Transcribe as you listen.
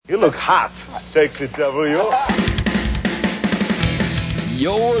You look hot, sexy W.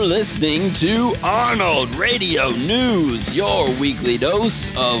 You're listening to Arnold Radio News, your weekly dose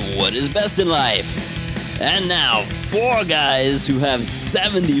of what is best in life. And now, 4 guys who have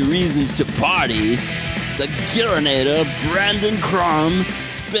 70 reasons to party. The Gillinator, Brandon Crum,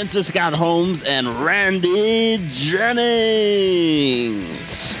 Spencer Scott Holmes, and Randy Jennings.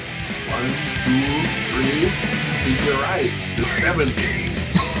 1, 2, 3. I think you're right. The 70.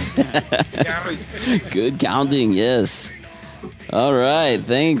 Good counting, yes. All right,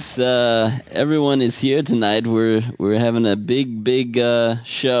 thanks. Everyone is here tonight. We're having a big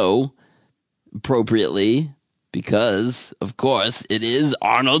show, appropriately, because, of course, it is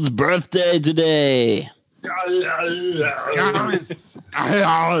Arnold's birthday today. Yes.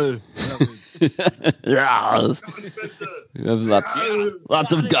 Yes. We have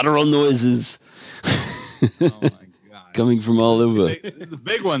lots of guttural noises Oh my God. coming from all over. This is a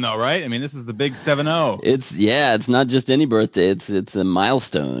big one, though, right? I mean, this is the big 7-0. It's not just any birthday. It's a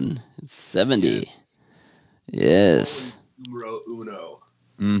milestone. It's 70. Yes. Numero uno.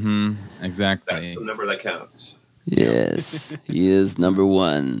 Mm-hmm. That's Exactly. the number that counts. Yes. He is number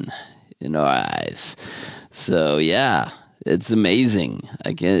 1 in our eyes. So yeah, it's amazing.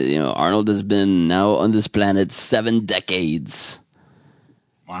 Arnold has been now on this planet 7 decades.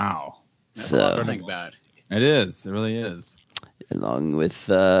 Wow. So Think about it. It is. It really is. along with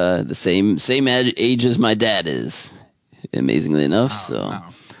the same age as my dad is, amazingly enough.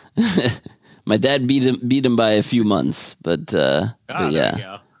 Wow. My dad beat him by a few months, but There you yeah,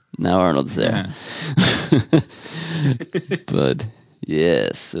 go. now Arnold's there. Yeah. But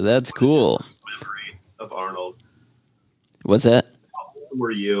yes, so that's cool. Memory of Arnold. What's that? How old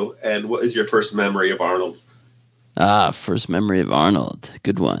were you, and what is your first memory of Arnold? First memory of Arnold.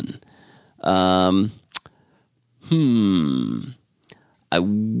 Good one.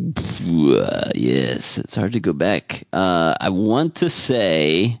 Yes, it's hard to go back. I want to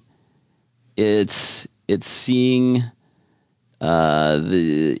say it's seeing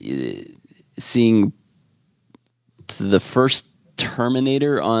seeing the first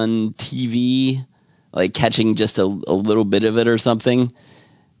Terminator on TV, like catching just a little bit of it or something.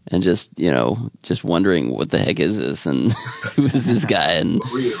 And just wondering what the heck is this, and who is this guy, and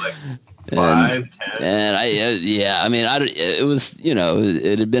What were you, like 5, 10? and it was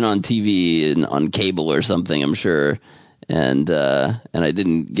it had been on TV and on cable or something, I'm sure, and I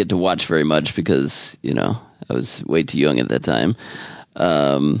didn't get to watch very much because I was way too young at that time,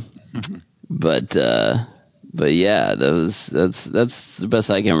 But yeah, that's the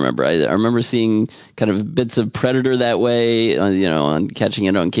best I can remember. I remember seeing kind of bits of Predator that way, on catching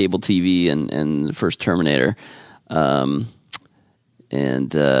it on cable TV and the first Terminator, and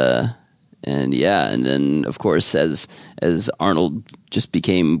then of course as Arnold just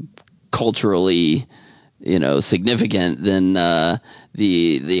became culturally significant, then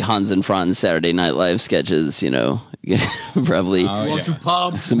the Hans and Franz Saturday Night Live sketches, probably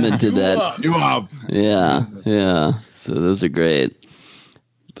cemented that. You up. Yeah. So those are great.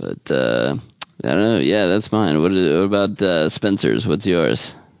 But I don't know. Yeah, that's mine. What about Spencer's? What's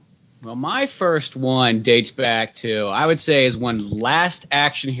yours? Well, my first one dates back to, I would say, is when Last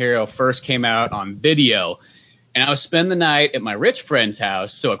Action Hero first came out on video. And I was spending the night at my rich friend's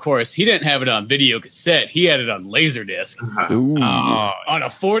house. So, of course, he didn't have it on video cassette. He had it on Laserdisc. Ooh. On a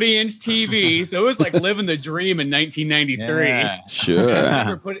 40-inch TV. So it was like living the dream in 1993. Yeah. Sure. I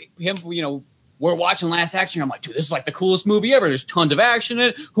remember putting him, we're watching Last Action Hero. I'm like, dude, this is like the coolest movie ever. There's tons of action in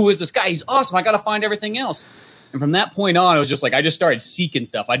it. Who is this guy? He's awesome. I got to find everything else. And from that point on, it was just like I just started seeking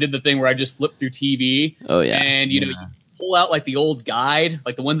stuff. I did the thing where I just flipped through TV. Oh, yeah. And, you pull out like the old guide,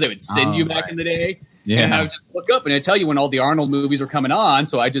 like the ones they would send you back in the day. Yeah. And I would just look up and it'd tell you when all the Arnold movies were coming on.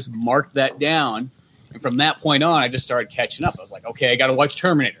 So I just marked that down. And from that point on, I just started catching up. I was like, okay, I got to watch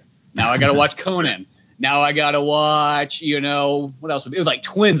Terminator. Now I got to watch Conan. Now I got to watch, what else? It was like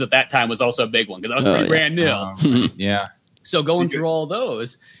Twins at that time was also a big one because I was pretty brand new. Yeah. So going through all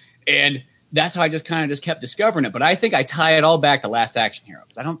those, and that's how I just kept discovering it. But I think I tie it all back to Last Action Hero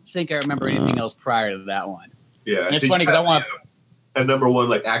because I don't think I remember anything else prior to that one. Yeah, And it's funny because I want a number one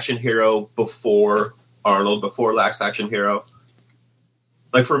like action hero before Arnold, before Last Action Hero.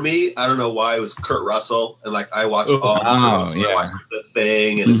 Like for me, I don't know why it was Kurt Russell, and like I watched all I watched The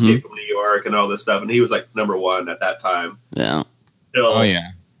Thing and Escape from New York and all this stuff, and he was like number one at that time. Yeah.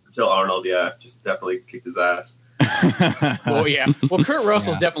 Until Arnold, just definitely kicked his ass. Well, yeah. Well, Kurt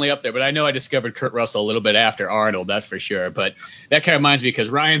Russell's definitely up there, but I know I discovered Kurt Russell a little bit after Arnold, that's for sure. But that kind of reminds me because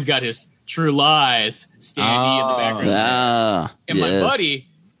Ryan's got his True Lies standee in the background. Ah, And my buddy,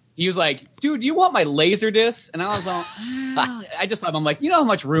 he was like, dude, do you want my laser discs? And I was like, I just thought, I'm like, you know how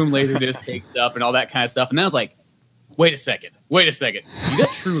much room Laserdisc takes up and all that kind of stuff. And then I was like, wait a second. You got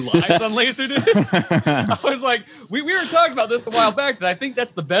True Lies on Laserdisc? I was like, we were talking about this a while back, but I think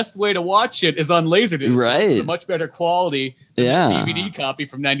that's the best way to watch it is on Laserdisc. Right. It's a much better quality than the DVD copy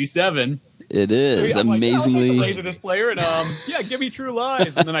from 97. It is amazingly. Like, I'll take the Laserdisc player and give me True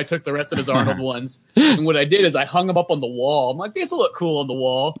Lies. And then I took the rest of his Arnold ones. And what I did is I hung them up on the wall. I'm like, these will look cool on the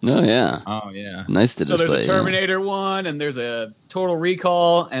wall. Oh yeah. Nice to display. So there's a Terminator one, and there's a Total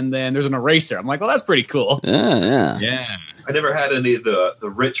Recall, and then there's an Eraser. I'm like, well, that's pretty cool. Yeah. I never had any of the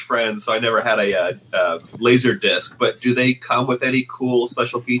rich friends, so I never had a laser disc. But do they come with any cool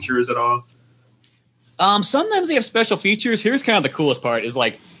special features at all? Sometimes they have special features. Here's kind of the coolest part: is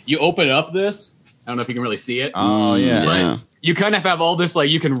like you open up this. I don't know if you can really see it. Oh yeah. But you kind of have all this,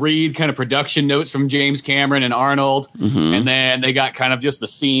 like you can read kind of production notes from James Cameron and Arnold, and then they got kind of just the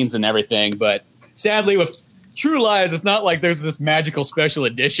scenes and everything. But sadly, with True Lies, it's not like there's this magical special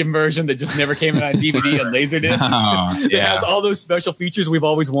edition version that just never came out on DVD and Laserdisc. It has all those special features we've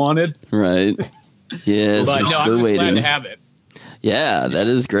always wanted. Right. Yes, but I'm no, still I'm just waiting. glad to have it. Yeah, that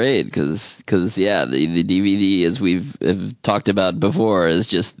is great because the DVD, as have talked about before, is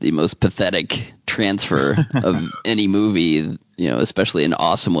just the most pathetic transfer of any movie, especially an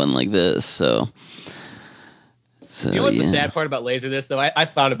awesome one like this. So you know what's the sad part about Laserdisc, though? I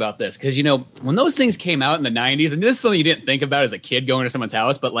thought about this because, when those things came out in the 90s, and this is something you didn't think about as a kid going to someone's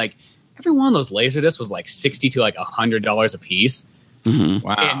house, but like every one of those Laserdiscs was like $60 to like $100 a piece. Mm-hmm.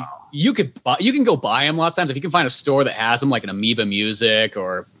 Wow. And you can go buy them lots of times if you can find a store that has them, like an Amoeba Music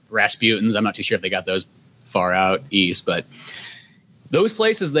or Rasputin's. I'm not too sure if they got those far out east, but those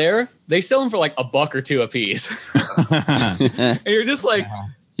places there, they sell them for like $1 or $2 a piece. And you're just like,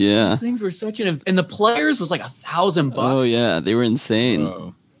 these things were such and the players was like $1,000. Oh yeah, they were insane.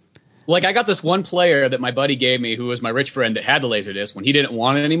 Whoa. Like I got this one player that my buddy gave me, who was my rich friend that had the Laserdisc when he didn't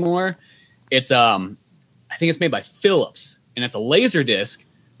want it anymore. It's I think it's made by Philips, and it's a Laserdisc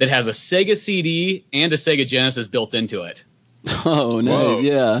that has a Sega CD and a Sega Genesis built into it. Oh no, Whoa.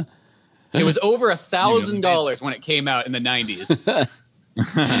 yeah. It was over $1,000 when it came out in the 90s.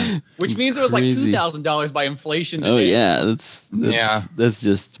 Which means it was like Crazy. $2,000 by inflation today. Oh yeah, that's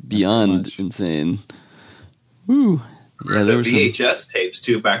just beyond insane. Woo. Yeah, The there was VHS tapes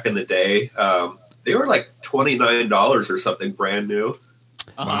too back in the day. They were like $29 or something brand new.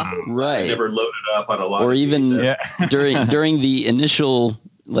 Uh-huh. I right. never loaded up on a lot. Or of even VHS. during the initial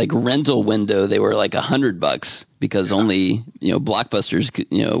like rental window, they were like $100 because only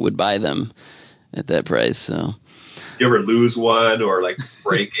Blockbusters would buy them at that price. So You ever lose one or like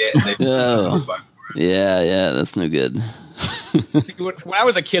break it? And they yeah, that's no good. See, when I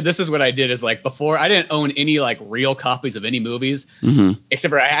was a kid, this is what I did is like before I didn't own any like real copies of any movies,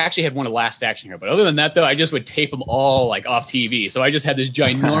 except for I actually had one of Last Action Hero. But other than that, though, I just would tape them all like off TV. So I just had this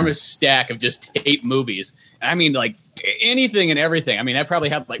ginormous stack of just tape movies. I mean, like anything and everything. I mean, I probably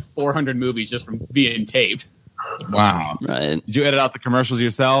had like 400 movies just from being taped. Wow. Right. Did you edit out the commercials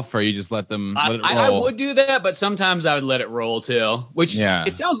yourself, or you just let it roll? I would do that, but sometimes I would let it roll too. Which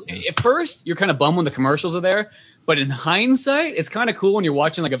it sounds at first you're kind of bummed when the commercials are there. But in hindsight, it's kind of cool when you're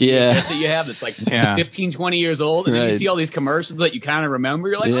watching like a VHS that you have that's like 15, 20 years old, and then you see all these commercials that you kind of remember.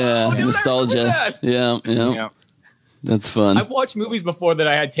 You're like, oh, dude, nostalgia. Yeah. That's fun. I've watched movies before that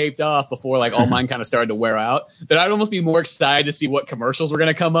I had taped off before like all mine kind of started to wear out, that I'd almost be more excited to see what commercials were going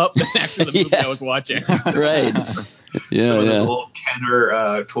to come up than actually the movie I was watching. Right. Yeah. Some of those old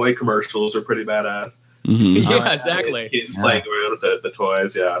Kenner toy commercials are pretty badass. Yeah, exactly. Kids playing around with the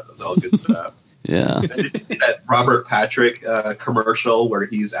toys. Yeah, that's all good stuff. Yeah. And did you see that Robert Patrick commercial where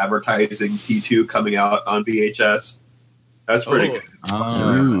he's advertising T2 coming out on VHS? That's pretty good.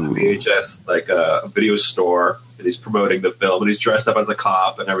 VHS, like a video store, and he's promoting the film, and he's dressed up as a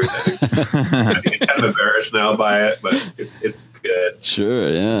cop and everything. I think he's kind of embarrassed now by it, but it's good. Sure,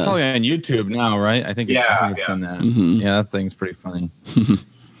 yeah. It's probably on YouTube now, right? I think it's on that. Yeah, that thing's pretty funny.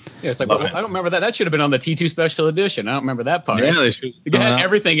 Yeah, it's like, well, I don't remember that. That should have been on the T2 special edition. I don't remember that part. Yeah, they should. You had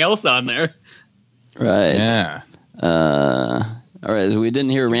everything else on there. Right. Yeah. All right. So we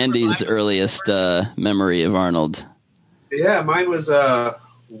didn't hear Randy's earliest memory of Arnold. Yeah, mine was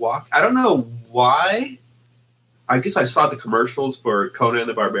Walk. I don't know why. I guess I saw the commercials for Conan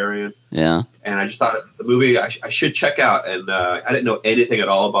the Barbarian. Yeah. And I just thought it's a movie I should check out. And I didn't know anything at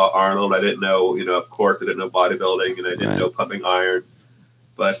all about Arnold. I didn't know, of course, I didn't know bodybuilding, and I didn't know pumping iron.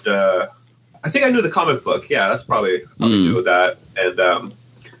 But I think I knew the comic book. Yeah, that's probably knew that. And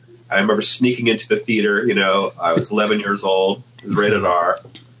I remember sneaking into the theater. I was 11 years old. It was rated R.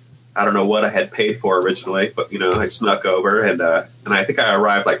 I don't know what I had paid for originally, but I snuck over and I think I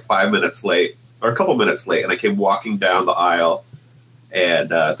arrived like 5 minutes late or a couple minutes late, and I came walking down the aisle, and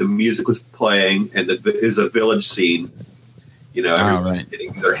the music was playing, and it was a village scene. Everyone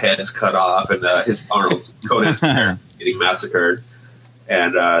getting their heads cut off, and Conan's parents getting massacred,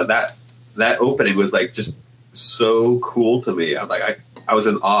 and that opening was like just so cool to me. I was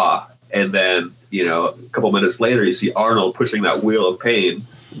in awe, and then a couple minutes later, you see Arnold pushing that wheel of pain.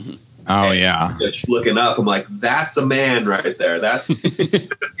 Oh, yeah. Just looking up, I'm like, that's a man right there. That's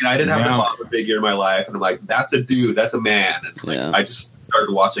I didn't have a father figure in my life, and I'm like, that's a dude, that's a man. And I just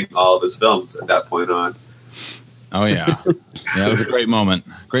started watching all of his films at that point on. Oh yeah, it was a great moment.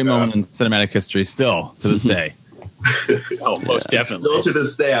 Great moment in cinematic history, still to this day. Most definitely. Still to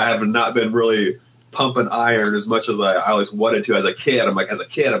this day, I have not been really pumping iron as much as I always wanted to as a kid. I'm like, I'm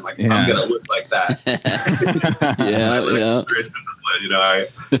gonna look like that. Serious discipline, I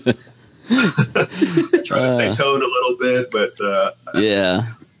try to stay toned a little bit, but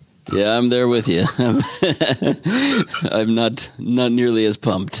I'm there with you. I'm not nearly as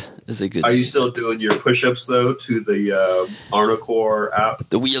pumped as I could. Are you still doing your push-ups though to the Arnold Core app?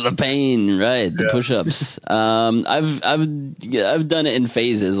 The Wheel of Pain, right? The push-ups. I've done it in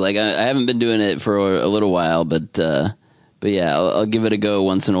phases. Like I haven't been doing it for a little while, but yeah, I'll give it a go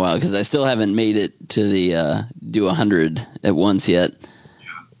once in a while because I still haven't made it to the do 100 at once yet.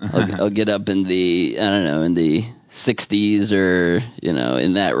 I'll get up in the in the 60s or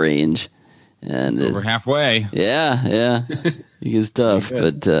in that range, and it's over halfway. Yeah, it gets tough,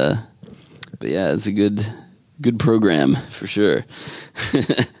 but yeah, it's a good program for sure.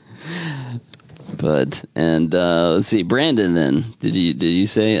 But let's see, Brandon. Then did you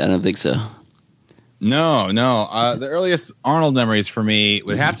say? I don't think so. No. The earliest Arnold memories for me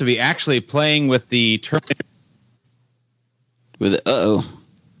would have to be actually playing with the Terminator.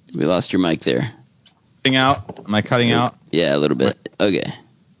 We lost your mic there. Cutting out? Am I cutting out? Yeah, a little bit. Okay.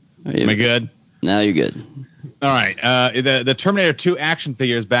 Am I good? Now you're good. All right. The Terminator 2 action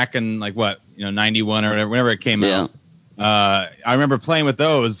figures back in 91 or whatever, whenever it came out. I remember playing with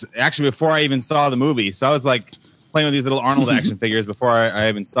those actually before I even saw the movie. So I was like playing with these little Arnold action figures before I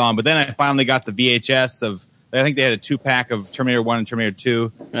even saw them. But then I finally got the VHS of. I think they had a 2-pack of Terminator 1 and Terminator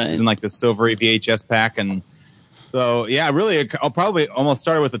 2. Right. It was in like the silvery VHS pack, and. So, yeah, really, I'll probably almost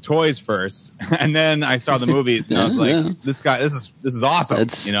start with the toys first, and then I saw the movies, and I was like, this is awesome.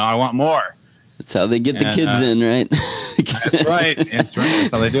 I want more. That's how they get the kids in, right? That's right. That's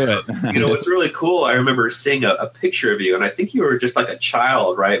how they do it. What's really cool, I remember seeing a picture of you, and I think you were just like a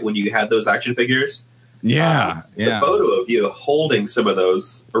child, right, when you had those action figures? Yeah. The photo of you holding some of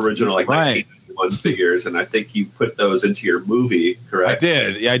those original, 1991 figures, and I think you put those into your movie, correct?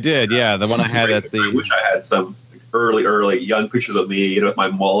 I did. Yeah, the one I had at the... I wish I had some... early young pictures of me, with my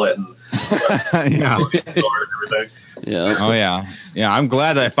mullet and everything. Yeah. Oh yeah. I'm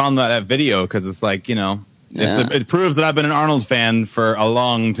glad that I found that video because it's like it proves that I've been an Arnold fan for a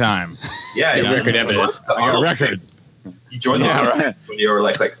long time. Yeah, record evidence. Record. You joined the Arnold when you were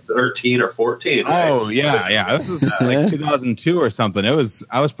like 13 or 14. Right? Oh yeah. This was like 2002 or something. I was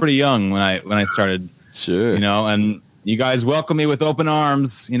pretty young when I started. Sure. And. You guys welcome me with open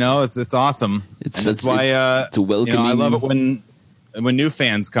arms. It's awesome. That's why it's a welcoming. I love it when new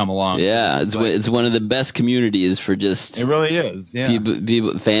fans come along. Yeah, it's one of the best communities for just. It really is. Yeah,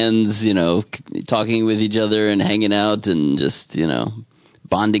 people fans, talking with each other and hanging out and just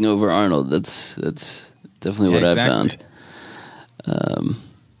bonding over Arnold. That's definitely what I've found.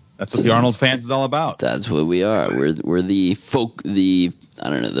 That's what the Arnold fans is all about. That's what we are. We're the focal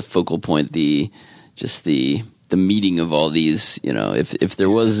point. The meeting of all these, if there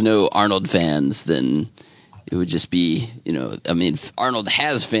was no Arnold fans, then it would just be, Arnold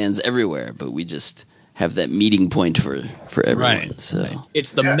has fans everywhere, but we just have that meeting point for everyone. Right. So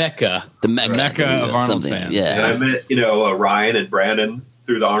it's the Mecca. The Mecca of Arnold fans. Yeah. And I met, Ryan and Brandon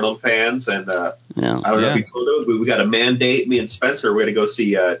through the Arnold fans, and I don't know if you told them, but we got a mandate, me and Spencer, we're going to go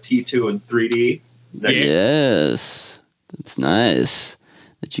see T2 in 3D next year. Yes. That's nice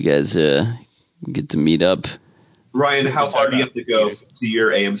that you guys get to meet up. Ryan, how far do you have to go to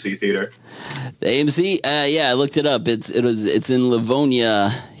your AMC theater? The AMC, I looked it up. It's in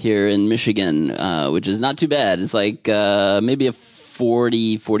Livonia here in Michigan, which is not too bad. It's like maybe a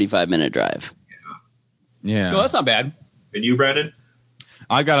 45 minute drive. Yeah. No, that's not bad. And you, Brandon?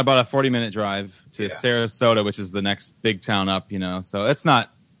 I got about a 40-minute drive to Sarasota, which is the next big town up. So it's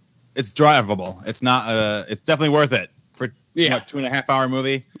drivable. It's not. It's definitely worth it Yeah. 2.5 hour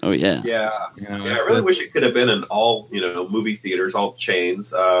movie. Oh yeah. Yeah, You know, I really wish it could have been in all movie theaters, all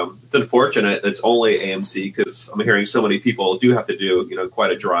chains. It's unfortunate it's only AMC because I'm hearing so many people do have to do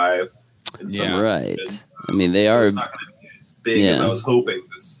quite a drive. In some Right. regions. I mean, they So are. it's not going to be as big as I was hoping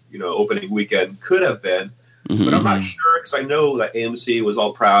this opening weekend could have been. But I'm not sure because I know that AMC was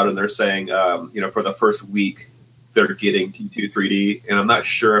all proud and they're saying for the first week they're getting T2 3D, and I'm not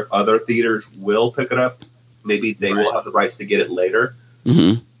sure if other theaters will pick it up. Maybe they will have the rights to get it later.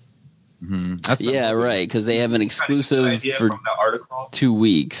 That's right, because they have an exclusive for from that article. 2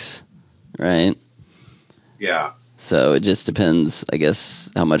 weeks, right? Yeah, So it just depends, I guess,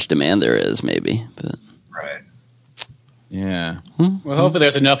 how much demand there is, maybe. But right. Yeah. Well, hopefully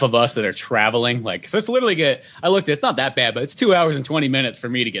there's enough of us that are traveling. Like, so it's literally I looked. It's not that bad, but it's 2 hours and 20 minutes for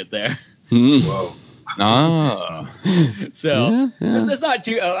me to get there. Whoa. Oh. So it's not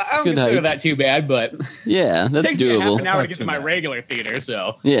too. I don't good consider hike. that too bad, but yeah, it that's takes me half doable. an hour to Not get too to my bad. regular theater.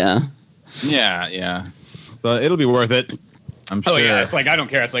 So Yeah. Yeah. So it'll be worth it. I'm sure. oh yeah, it's like I don't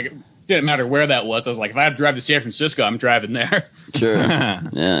care. It's like it didn't matter where that was. I was like, if I have to drive to San Francisco, I'm driving there. Sure.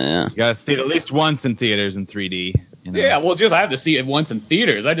 Yeah. You gotta see it at least once in theaters in 3D. Yeah, well, just I have to see it once in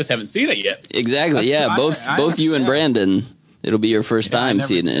theaters. I just haven't seen it yet. Exactly. That's Yeah. true. Both you and Brandon, it'll be your first time never-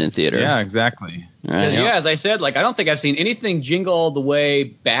 seeing it in a theater. Yeah, exactly. Right. Yeah, as I said, like I don't think I've seen anything Jingle All the Way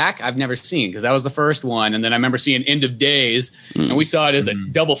Back. I've never seen because that was the first one, and then I remember seeing End of Days, and we saw it as a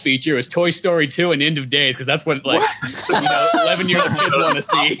double feature. It was Toy Story 2 and End of Days because that's what 11-year-old kids want to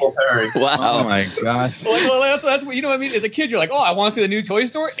see. Awful pairing. Oh Wow. my gosh. Well, that's what you know what I mean. As a kid, you're like, oh, I want to see the new Toy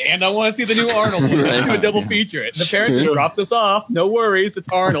Story and I want to see the new Arnold one. Let's do a double feature. And the parents just dropped us off. No worries, it's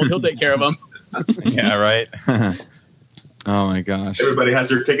Arnold. He'll take care of them. Yeah, right. Oh my gosh. Everybody has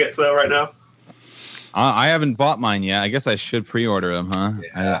their tickets though right now. I haven't bought mine yet. I guess I should pre-order them, huh?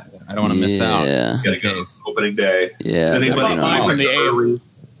 Yeah. I don't want to miss out. Yeah. Gotta go opening day. Yeah. Does anybody I bought mine like from the the early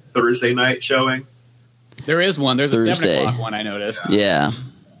Thursday night showing? There is one. There's a 7 Thursday. o'clock one I noticed. Yeah.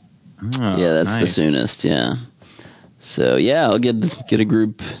 Oh, Yeah, that's the nice. soonest. Yeah. So yeah, I'll get a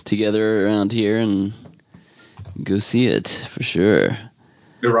group together around here and go see it for sure.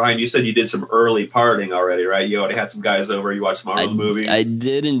 Ryan, you said you did some early partying already, right? You already had some guys over. You watched some Arnold movies. I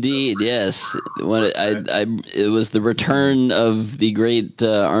did indeed. Yes, it was the return of the great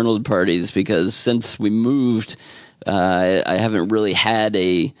Arnold parties because since we moved, I haven't really had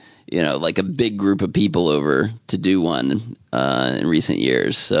a big group of people over to do one in recent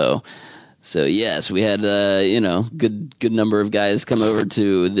years. So yes, we had good number of guys come over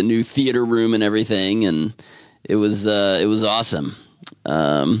to the new theater room and everything, and it was awesome.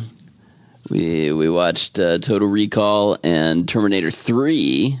 We watched Total Recall and Terminator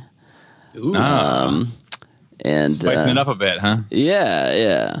 3. Ooh. And Spicing it up a bit, huh?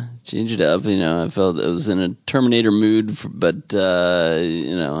 yeah, change it up. I felt I was in a Terminator mood, but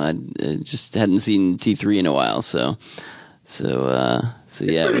I just hadn't seen T3 in a while, so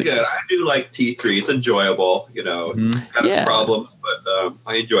yeah. Pretty good. I do like T3. It's enjoyable. It's got its problems, but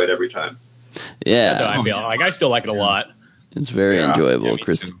I enjoy it every time. Yeah, That's how I feel. Like I still like it a lot. it's very enjoyable. Yeah,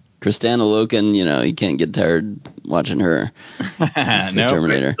 me too. Kristana Loken, you can't get tired watching her. The No.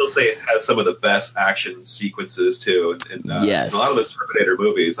 Terminator. I still say it has some of the best action sequences too. And Yes. in a lot of those Terminator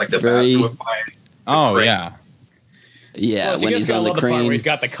movies, like the Very- bathroom fight. Oh, Great. yeah. Yeah, Plus, you when just he's gotta on the love the part where crane. he's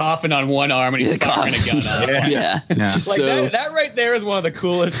got the coffin on one arm and he's The firing a gun coffin. up. Yeah, Yeah. It's Like so that right there is one of the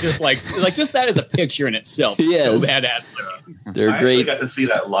coolest. Just like just that is a picture in itself. Yes. So badass. they're I actually great. got to see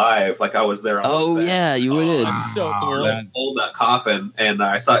that live. Like I was there. On Oh the set. yeah, you did. It's so cool. They pulled that coffin, and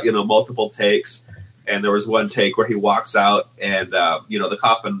I saw multiple takes. And there was one take where he walks out, and the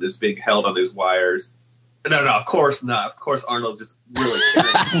coffin is being held on these wires. No, of course not. Of course, Arnold's just really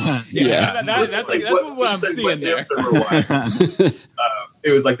scared. Yeah. That's what I'm seeing there. It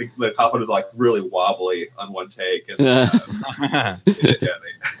was like the coffin was like really wobbly on one take, and they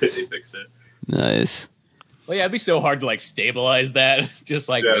fixed it. Nice. Well, yeah, it'd be so hard to like stabilize that. Just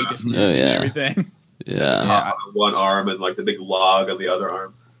like Yeah. weight distribution Oh, yeah. and everything. Yeah. On one arm and like the big log on the other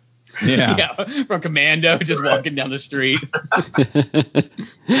arm. Yeah. Yeah, from Commando, just walking down the street.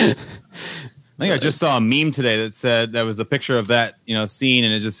 I think I just saw a meme today that said that was a picture of that, scene,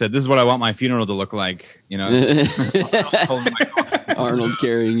 and it just said, "This is what I want my funeral to look like." Holding my coffin. Arnold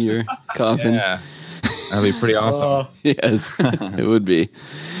carrying your coffin. Yeah, that'd be pretty awesome. Yes, it would be.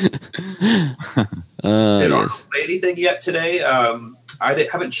 Did Arnold Yes. say anything yet today? I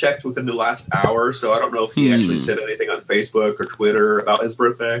haven't checked within the last hour, so I don't know if he actually said anything on Facebook or Twitter about his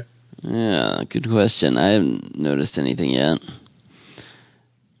birthday. Yeah, good question. I haven't noticed anything yet.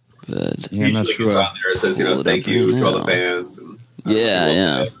 But Yeah, I'm not Usually it's sure. on there. It says, Pull it thank up you right to all the now. fans. And, Yeah, we'll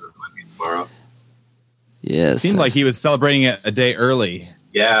yeah. see it tomorrow. Yes. It seemed like he was celebrating it a day early.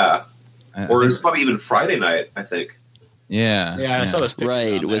 Yeah. Or it was probably even Friday night, I think. Yeah. Yeah, I saw those pictures.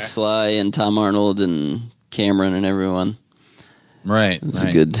 Right, with Sly and Tom Arnold and Cameron and everyone. Right. It was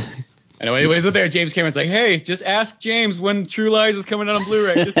a good. Anyway, he's there. James Cameron's like, hey, just ask James when True Lies is coming out on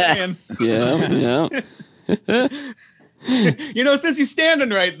Blu-ray. Just saying. Yeah. Since he's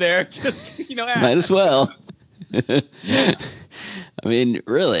standing right there, just, ask. Might as well. I mean,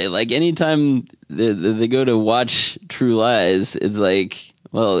 really, like anytime they go to watch True Lies, it's like,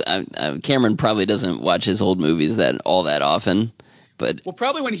 well, Cameron probably doesn't watch his old movies all that often, but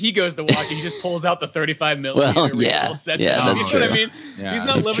probably when he goes to watch it, he just pulls out the 35 millimeter. Well, yeah, that's true. You know what I mean? Yeah, he's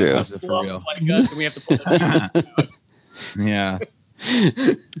not that's living true. with slums like us, and we have to pull it out. Yeah.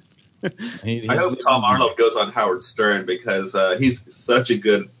 I hope Tom Arnold goes on Howard Stern because he's such a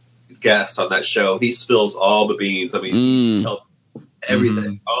good guest on that show. He spills all the beans. I mean, he tells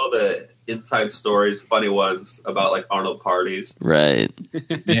everything, all the inside stories, funny ones about like Arnold parties. Right.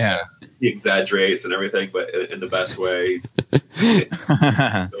 Yeah. He exaggerates and everything, but in the best way. He's so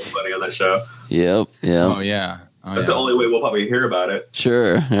funny on that show. Yep. Oh yeah. That's the only way we'll probably hear about it.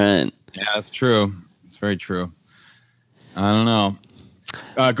 Sure. Right. Yeah, that's true. It's very true. I don't know.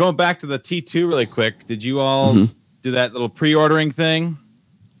 Going back to the T2 really quick, did you all do that little pre-ordering thing?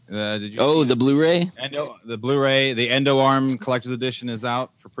 Did you the Blu-ray? The Blu-ray, the Endo Arm Collector's Edition is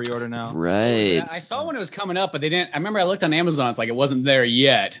out for pre-order now. Right. Yeah, I saw when it was coming up, but they didn't. I remember I looked on Amazon. It's like it wasn't there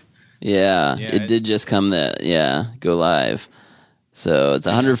yet. Yeah, it did just come go live. So it's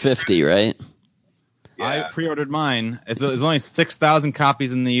 150, right? Yeah. I pre-ordered mine. It's only 6,000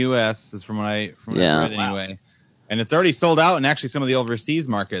 copies in the U.S. is from what I read anyway. And it's already sold out in actually some of the overseas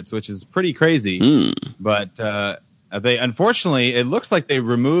markets, which is pretty crazy. But they unfortunately, it looks like they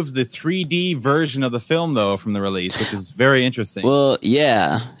removed the 3D version of the film though from the release, which is very interesting. Well,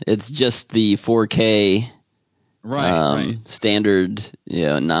 yeah, it's just the 4K right. standard,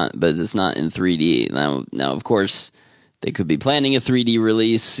 but it's not in 3D. Now, of course, they could be planning a 3D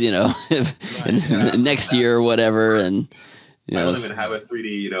release, next year or whatever, and I don't even have a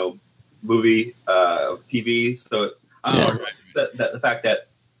 3D, movie TV. So I don't know the fact that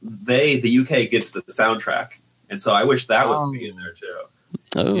the UK gets the soundtrack, and so I wish that would be in there too.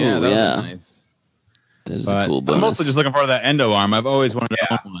 Oh yeah, that would be nice. That is a cool bonus. I'm mostly just looking for that Endo Arm. I've always wanted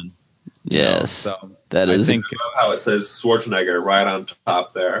to own one. Yes, so that is. I love how it says Schwarzenegger right on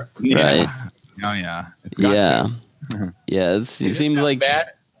top there. Right. Oh yeah, it's got to. Yeah. It seems like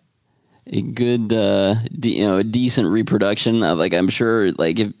bad. A good, a decent reproduction. I'm sure,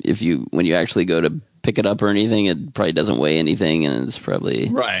 like if you when you actually go to pick it up or anything, it probably doesn't weigh anything, and it's probably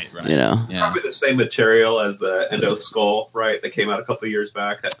right. Probably the same material as the Endo Skull, right? That came out a couple of years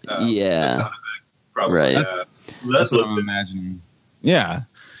back. Probably, right. That's what I'm imagining. Yeah.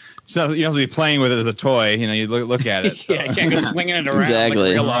 So you have to be playing with it as a toy. You look at it. So. Yeah, you can't go swinging it around.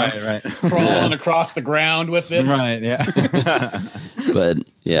 Exactly. Like right. Crawling across the ground with it. Right. Yeah. But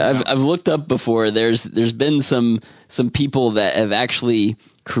yeah, I've looked up before. There's been some people that have actually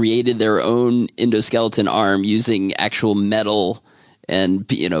created their own endoskeleton arm using actual metal and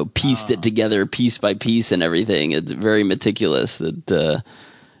pieced it together piece by piece and everything. It's very meticulous. I'm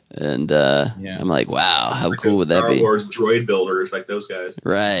like, wow, how cool would that be? Star Wars droid builders, like those guys.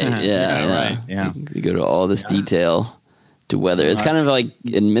 Right. Right. Yeah. You go to all this detail to weather. It's kind of like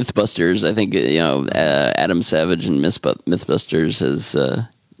in MythBusters. I think Adam Savage in MythBusters has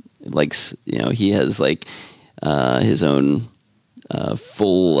he has like his own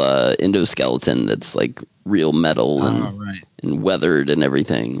full endoskeleton that's like real metal and weathered and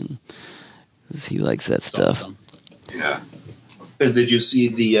everything. He likes that stuff. Awesome. Yeah. And did you see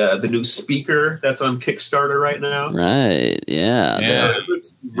the new speaker that's on Kickstarter right now? Right. Yeah. It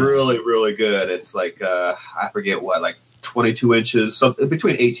looks really, really good. It's like I forget what, like 22 inches, something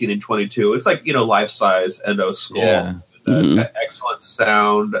between 18 and 22. It's like life size Endo skull. Yeah. It's got excellent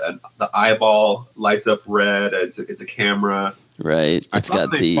sound, and the eyeball lights up red. It's a camera. Right. I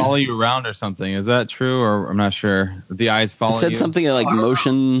thought they follow you around or something. Is that true? Or I'm not sure. The eyes follow you? It said something like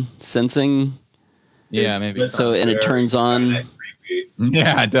motion sensing. Yeah, maybe. So, and it turns on.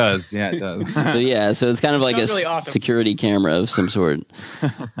 Yeah, it does. Yeah, it does. So it's kind of like a really awesome. security camera of some sort.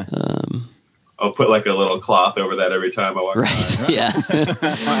 I'll put like a little cloth over that every time I walk by. Right.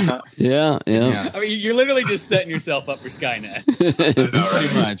 Yeah. Yeah. I mean, you're literally just setting yourself up for Skynet.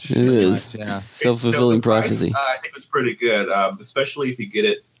 Pretty much. It is. Yeah. Self-fulfilling The price, prophecy. I think it's pretty good, especially if you get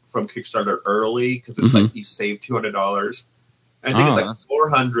it from Kickstarter early, because it's like you save $200. I think it's like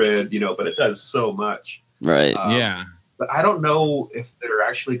 $400, but it does so much. Right. Yeah. But I don't know if they're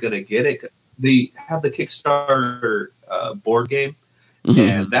actually going to get it. They have the Kickstarter board game,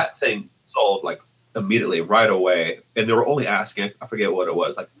 and that thing sold like immediately, right away. And they were only asking, I forget what it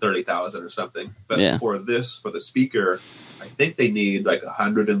was, like 30,000 or something. But for the speaker, I think they need like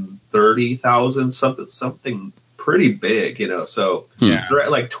 130,000, something pretty big, you know. So they're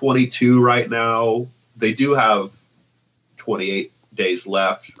at like 22 right now. They do have 28 days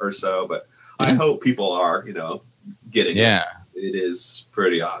left or so, but I hope people are, you know, getting it. It is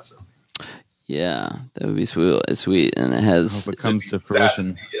pretty awesome. Yeah, that would be sweet, and it has. I hope it comes to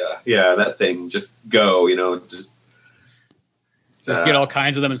fruition. That thing just go, you know, just get all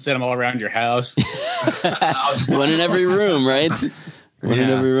kinds of them and set them all around your house. One in every room, right? One in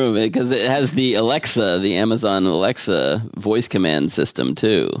every room, because it has the Alexa, the Amazon Alexa voice command system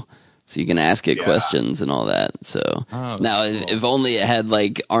too. So you can ask it questions and all that. So now, if only it had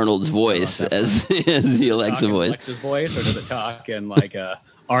like Arnold's voice as the Alexa voice. Alexa's voice, or does it talk in like a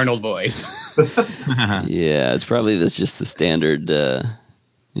Arnold voice? Yeah, it's probably just the standard,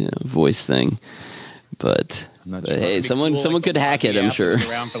 voice thing. But hey, someone could hack it. I'm sure.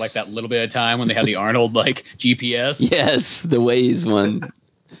 Around for like that little bit of time when they had the Arnold like GPS. Yes, the Waze one.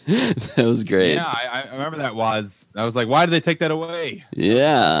 That was great. Yeah, I remember that was. I was like, why did they take that away?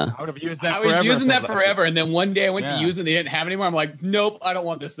 Yeah. I would have used that I forever. was using that forever, and then one day I went to use it and they didn't have it anymore. I'm like, nope, I don't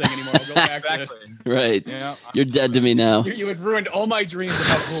want this thing anymore. I'll go back to this. Right. Yeah, you're dead to me now. You had ruined all my dreams of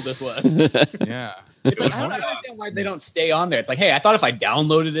how cool this was. Yeah. It's like, I don't understand why they don't stay on there. It's like, hey, I thought if I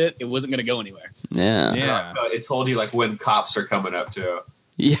downloaded it, it wasn't going to go anywhere. Yeah. Yeah. It told you like when cops are coming up too.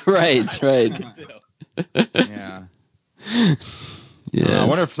 Yeah, right. Yeah. Yeah. I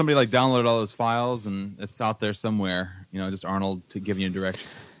wonder if somebody like downloaded all those files and it's out there somewhere. You know, just Arnold to give you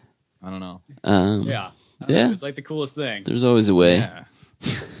directions. I don't know. Yeah. It's like the coolest thing. There's always a way. Yeah.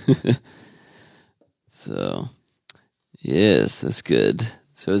 So, yes, that's good.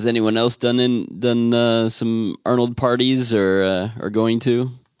 So, has anyone else done some Arnold parties or going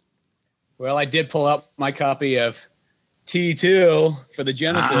to? Well, I did pull out my copy of T2 for the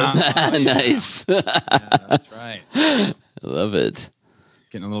Genesis. Nice. That's right. I love it.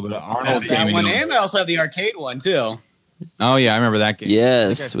 Getting a little bit of Arnold That one, gaming. and I also have the arcade one too. Oh yeah, I remember that game.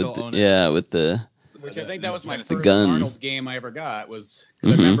 Yes, with the Which I think that was my the first gun. Arnold game I ever got. Was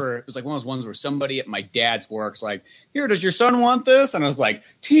because I remember it was like one of those ones where somebody at my dad's work's like, "Here, does your son want this?" And I was like,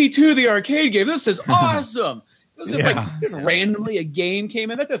 "T2, the arcade game. This is awesome." It was just like just randomly a game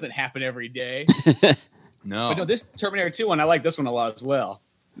came in. That doesn't happen every day. No, But no, this Terminator 2 one, I like this one a lot as well.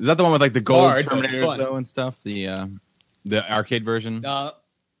 is that the one with like the gold Hard, but it's Terminators fun. though and stuff? The arcade version.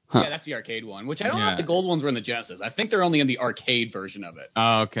 Yeah, that's the arcade one. Which I don't know if the gold ones were in the Genesis. I think they're only in the arcade version of it.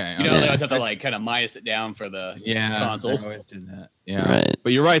 Oh, okay. You know, they always have to like kind of minus it down for the consoles. They always do that. Yeah, Right.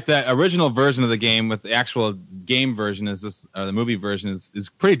 But you're right. That original version of the game with the actual game version is just the movie version is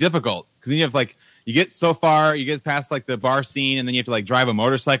pretty difficult because then you have like you get so far, you get past like the bar scene, and then you have to like drive a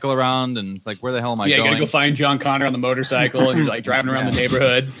motorcycle around, and it's like where the hell am I going? Yeah, you gotta go find John Connor on the motorcycle and he's like driving around the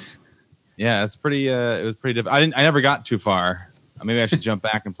neighborhoods. Yeah, it's pretty. It was pretty difficult. I never got too far. Maybe I should jump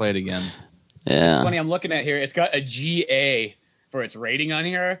back and play it again. Yeah. It's funny, I'm looking at here. It's got a GA for its rating on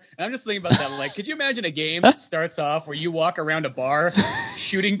here, and I'm just thinking about that. Like, could you imagine a game that starts off where you walk around a bar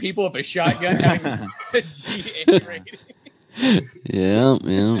shooting people with a shotgun, having a GA rating? Yeah.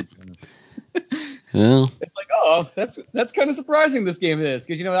 Well, It's like, oh, that's kind of surprising. This game is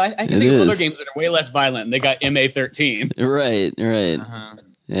because I can think of other games that are way less violent, and they got MA-13. right.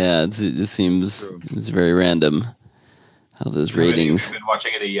 Yeah, it seems it's very random how those ratings. Have you been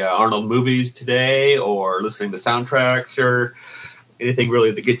watching any Arnold movies today, or listening to soundtracks, or anything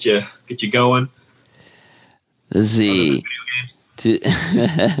really to get you going? Let's see. What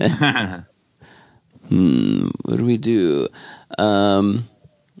do we do? I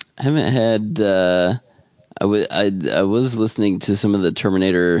haven't had. I was listening to some of the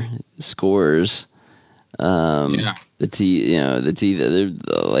Terminator scores. The T, they're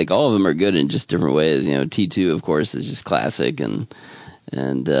like all of them are good in just different ways. T2 of course is just classic, but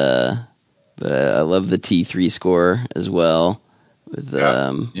I love the T3 score as well with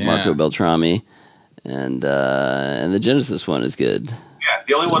Marco Beltrami, and the Genesis one is good. Yeah,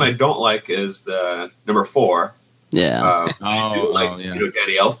 the only one I don't like is the number 4. Yeah. I do like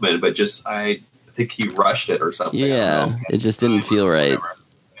Danny Elfman, but I think he rushed it or something. Yeah, it just didn't feel right.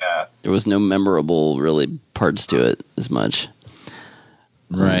 Yeah. There was no memorable really parts to it as much.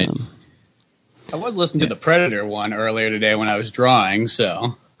 Right. I was listening to the Predator one earlier today when I was drawing.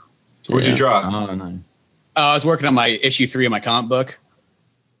 So, What'd you draw? Oh, nice. I was working on my issue 3 of my comic book.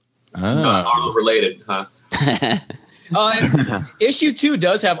 Not Arnold related, huh? Issue 2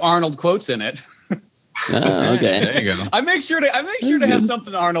 does have Arnold quotes in it. Oh, okay. There you go. I make sure to have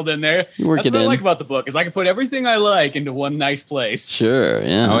something Arnold in there. You work That's it what I in. like about the book is I can put everything I like into one nice place. Sure.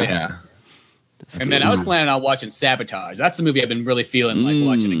 Yeah. Oh yeah. And then I was planning on watching Sabotage. That's the movie I've been really feeling like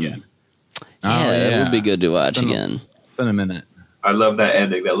watching again. Yeah, that would be good to watch again. It's been a minute. I love that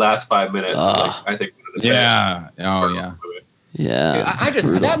ending. That last 5 minutes. I think. Yeah. Oh yeah. Yeah.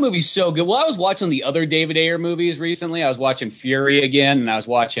 Dude, that movie's so good. Well, I was watching the other David Ayer movies recently. I was watching Fury again, and I was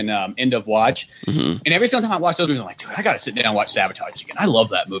watching End of Watch. And every single time I watch those movies, I'm like, dude, I got to sit down and watch Sabotage again. I love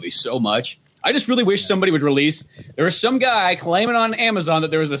that movie so much. I just really wish somebody would release. There was some guy claiming on Amazon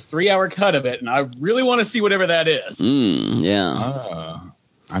that there was this 3-hour cut of it, and I really want to see whatever that is.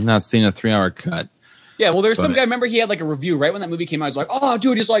 I've not seen a 3-hour cut. Yeah, well, there's some guy. Remember, he had like a review right when that movie came out. I was like, "Oh,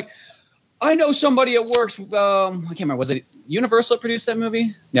 dude, he's like, I know somebody at works. I can't remember. Was it Universal that produced that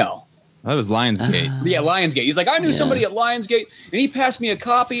movie? No, that was Lionsgate. Yeah, Lionsgate. He's like, I knew somebody at Lionsgate, and he passed me a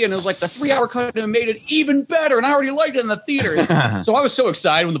copy, and it was like the 3-hour cut and made it even better, and I already liked it in the theaters. So I was so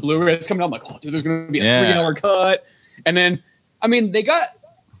excited when the Blu-ray was coming out. I'm like, oh, dude, there's going to be a 3-hour cut. And then, I mean, they got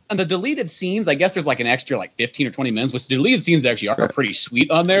on the deleted scenes. I guess there's like an extra like 15 or 20 minutes, which the deleted scenes actually are pretty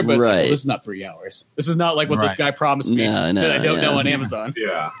sweet on there. But it's like, well, this is not 3 hours. This is not like what this guy promised me that I don't know on Amazon.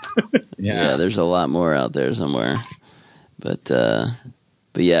 Yeah, there's a lot more out there somewhere. But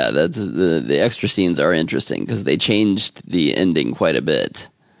yeah, that's the extra scenes are interesting because they changed the ending quite a bit.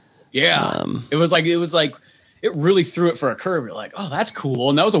 Yeah, it was like it really threw it for a curve. You're like, oh, that's cool,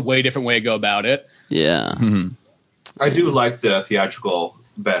 and that was a way different way to go about it. Yeah, I do like the theatrical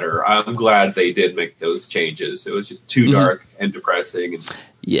better. I'm glad they did make those changes. It was just too dark and depressing. And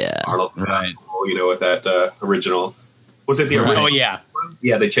Arnold's cool, you know, with that original. Was it the original? Oh yeah.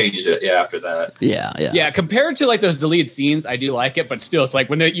 Yeah, they changed it. Yeah, after that. Yeah. Compared to like those deleted scenes, I do like it, but still, it's like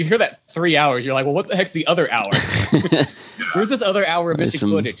when you hear that 3 hours, you're like, well, what the heck's the other hour? Where's this other hour of missing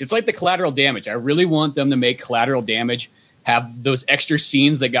footage? It's like the Collateral Damage. I really want them to make Collateral Damage have those extra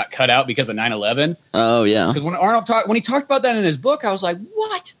scenes that got cut out because of 9/11. Oh yeah. Because when he talked about that in his book, I was like,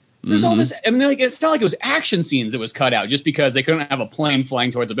 what? There's all this. I mean, like, it's not like it was action scenes that was cut out just because they couldn't have a plane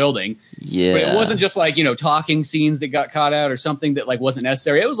flying towards a building. Yeah, but it wasn't just like, you know, talking scenes that got cut out or something that like wasn't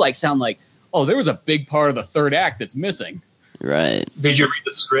necessary. It was like sound like, oh, there was a big part of the third act that's missing. Right. Did you read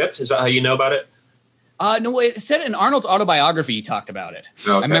the script? Is that how you know about it? No, it said in Arnold's autobiography he talked about it.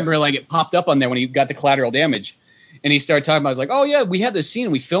 Okay. I remember like it popped up on there when he got the Collateral Damage. And he started talking about, I was like, oh, yeah, we had this scene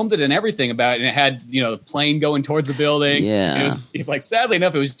and we filmed it and everything about it. And it had, you know, the plane going towards the building. Yeah. He's like, sadly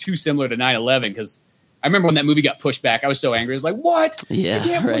enough, it was too similar to 9/11 because I remember when that movie got pushed back, I was so angry. I was like, what? Yeah,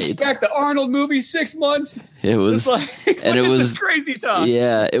 you can't push back the Arnold movie 6 months? It was like, and it was crazy talk.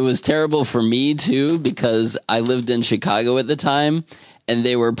 Yeah, it was terrible for me, too, because I lived in Chicago at the time and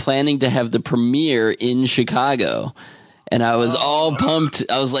they were planning to have the premiere in Chicago. And I was all pumped.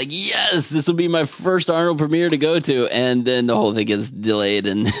 I was like, yes, this will be my first Arnold premiere to go to. And then the whole thing gets delayed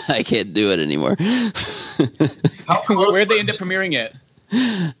and I can't do it anymore. Where'd they end up premiering it?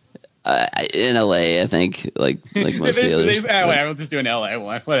 In LA, I think. Like most of the others. I'll just do an LA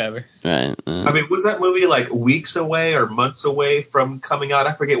one. Whatever. Right. I mean, was that movie like weeks away or months away from coming out?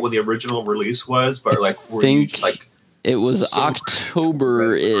 I forget when the original release was, but like, it was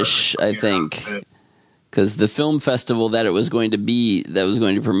October-ish, I think. Because the film festival that it was going to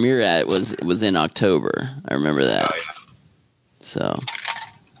premiere at was in October. I remember that. Oh, yeah. So,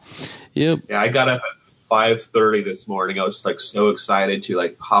 yep. Yeah, I got up at 5:30 this morning. I was just like so excited to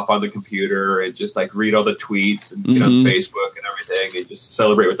like hop on the computer and just like read all the tweets and get on Facebook and everything and just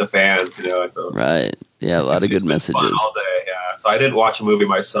celebrate with the fans. You know, so right? Yeah, a lot of good messages all day. Yeah, so I didn't watch a movie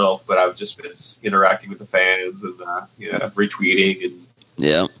myself, but I've just been interacting with the fans and retweeting and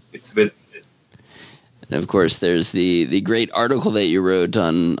it's been. And of course, there's the great article that you wrote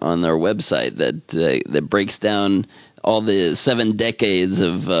on our website that breaks down all the 7 decades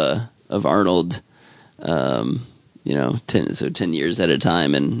of Arnold, 10 years at a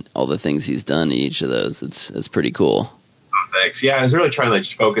time, and all the things he's done in each of those. That's pretty cool. Oh, thanks. Yeah, I was really trying to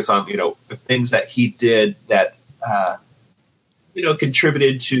just focus on the things that he did that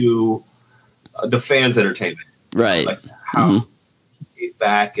contributed to the fans' entertainment. Right. Like how he gave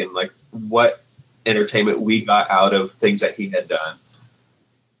back and like what entertainment we got out of things that he had done,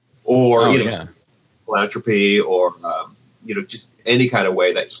 or philanthropy, or just any kind of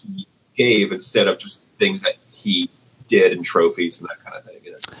way that he gave instead of just things that he did and trophies and that kind of thing.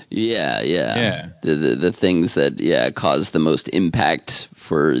 Yeah. The things that caused the most impact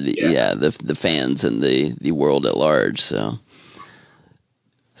for the fans and the world at large. So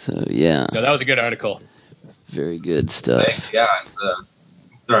yeah. No, that was a good article. Very good stuff. Thanks. Yeah.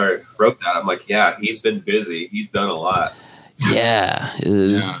 I wrote that. I'm like, yeah, he's been busy. He's done a lot. Yeah,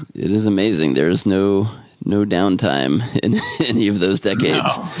 it is amazing. There's no No downtime in any of those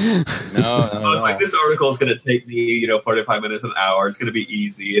decades. No. I was like, this article is going to take me, 45 minutes, an hour. It's going to be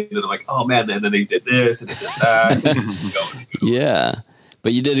easy. And then I'm like, oh man, and then they did this and they did that. Yeah.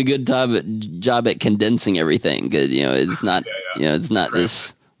 But you did a good job at condensing everything. Good, it's not, it's not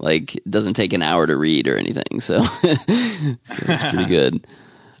this, like, it doesn't take an hour to read or anything. So, it's pretty good.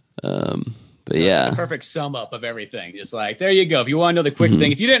 But yeah, the perfect sum up of everything. Just like, there you go. If you want to know the quick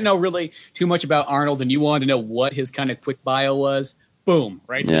thing, if you didn't know really too much about Arnold and you wanted to know what his kind of quick bio was, boom,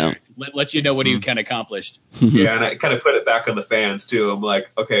 right there. Let you know what he kind of accomplished. Yeah, and I kind of put it back on the fans too. I'm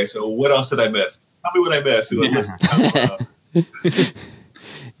like, okay, so what else did I miss? Tell me what I missed.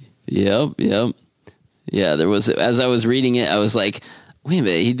 Yep. Yeah, there was, as I was reading it, I was like, wait a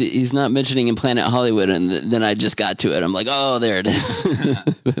minute, he's not mentioning in Planet Hollywood, and then I just got to it. I'm like, oh, there it is.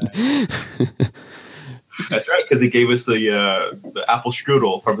 That's right, because he gave us the apple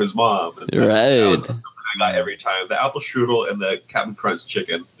strudel from his mom. And that was something I got every time. The apple strudel and the Captain Crunch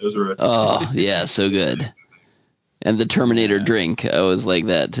chicken. Those were yeah, so good. And the Terminator drink, I was like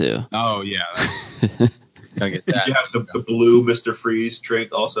that too. Oh yeah. Gotta get that. Did you have the blue Mr. Freeze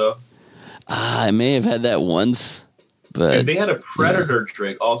drink also? I may have had that once. But and they had a Predator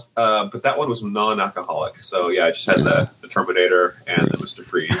drink also, but that one was non-alcoholic. So yeah, I just had the Terminator and the Mr.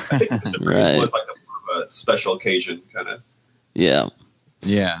 Freeze. I think Mr. Freeze was like a special occasion kind of. Yeah.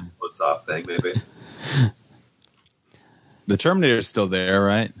 What's off thing maybe. The Terminator's still there,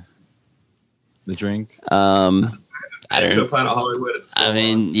 right? The drink. I don't know. Planet Hollywood.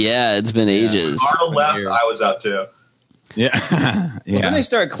 It's been ages. Arnold left. I was out too. Yeah. Well, then they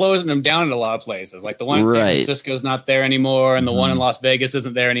started closing them down in a lot of places. Like the one in San Francisco's not there anymore, and the one in Las Vegas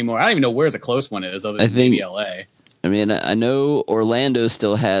isn't there anymore. I don't even know where the close one is, other than maybe LA. I mean, I know Orlando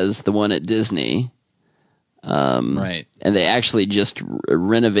still has the one at Disney. Right. And they actually just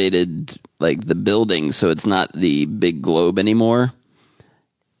renovated like the building, so it's not the big globe anymore.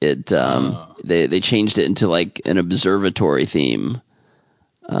 It they changed it into like an observatory theme.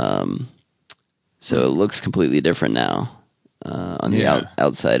 So it looks completely different now. On the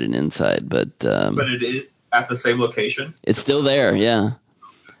outside and inside, but it is at the same location. It's still there, yeah.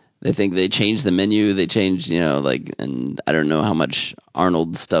 They think they changed the menu. They changed, and I don't know how much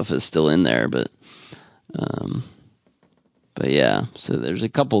Arnold stuff is still in there, but yeah. So there's a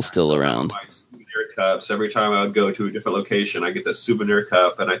couple still around. My souvenir cups. Every time I would go to a different location, I get the souvenir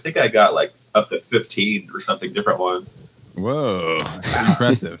cup, and I think I got like up to 15 or something different ones. Whoa, that's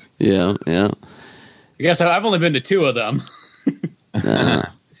impressive. Yeah. I guess I've only been to 2 of them.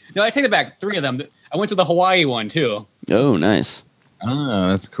 No, I take it back. 3 of them. I went to the Hawaii one too. Oh, nice. Oh,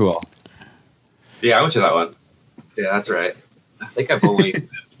 that's cool. Yeah, I went to that one. Yeah, that's right. I think I've only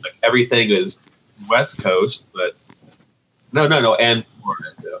like everything is West Coast, but no, and Florida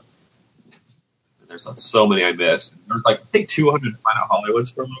too. And there's so many I missed. There's like I think 200 Planet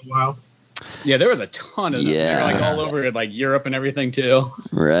Hollywoods for a little while. Yeah, there was a ton of them. Yeah. They were like all over like Europe and everything too.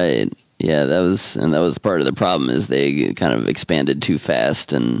 Right. Yeah, that was part of the problem is they kind of expanded too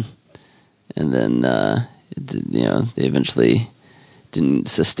fast, and then they eventually didn't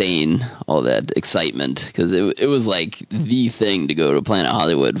sustain all that excitement because it was like the thing to go to Planet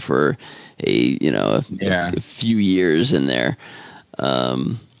Hollywood for a few years in there,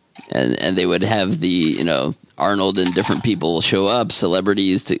 and they would have the Arnold and different people show up,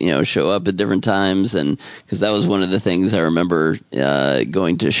 celebrities to show up at different times, and because that was one of the things I remember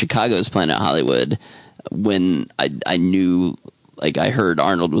going to Chicago's Planet Hollywood when I knew, like I heard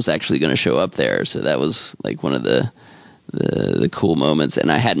Arnold was actually going to show up there, so that was like one of the cool moments,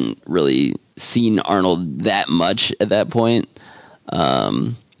 and I hadn't really seen Arnold that much at that point,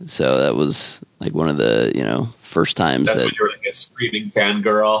 so that was like one of the first times. That's when you were like a screaming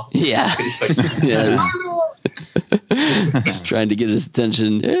fangirl. Yeah. Just trying to get his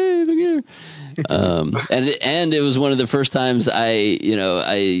attention. Hey, look here. And it was one of the first times I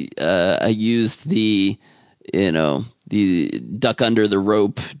used the duck under the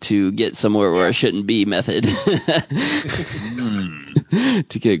rope to get somewhere where I shouldn't be method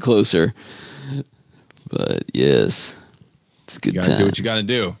to get closer. But yes, it's a good time. You gotta do what you gotta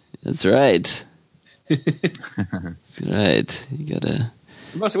do. That's right. That's right. You gotta.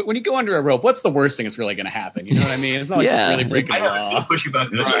 When you go under a rope, what's the worst thing that's really going to happen? You know what I mean? It's not like you're really breaking the law. Push you back.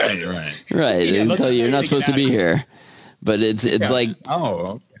 Right. They tell you you're not supposed to be here, but it's like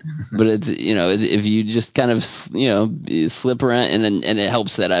but it's if you just kind of slip around and it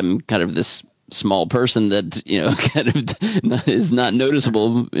helps that I'm kind of this small person that kind of is not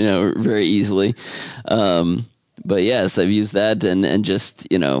noticeable very easily. But yes, I've used that and just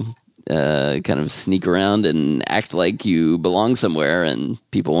kind of sneak around and act like you belong somewhere, and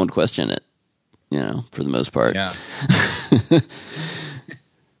people won't question it. for the most part. Yeah.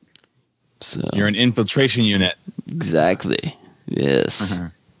 So You're an infiltration unit. exactly. Yes.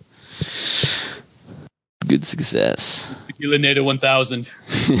 Good success. It's the Kilinator 1000.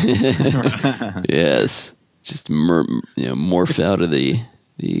 Yes. Just morph out of the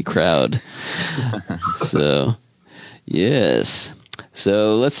crowd. So, yes.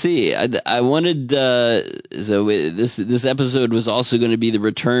 So let's see. I wanted this episode was also going to be the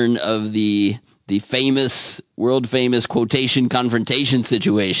return of the famous, world famous quotation confrontation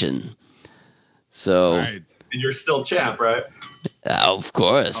situation. So, Right. And you're still champ, right? Of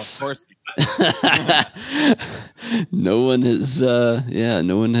course. Of course. No one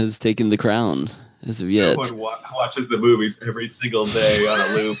has taken the crown as of yet. No one watches the movies every single day on a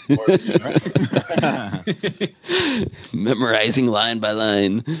loop. Memorizing line by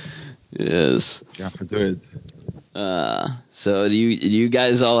line. Yes. You have to do it. So do you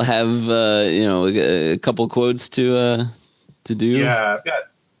guys all have a couple quotes to do? Yeah, I've got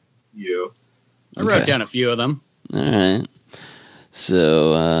you. I wrote down a few of them. All right.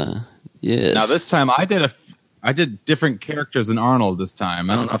 So yes. Now this time I did different characters than Arnold this time.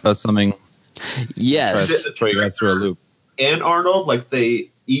 I don't know if that's something. Yes. Throw you guys through a loop. And Arnold, like they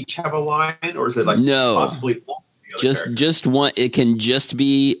each have a line, or is it like No. possibly Just one. It can just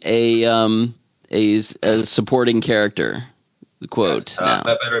be a supporting character. The quote. Now.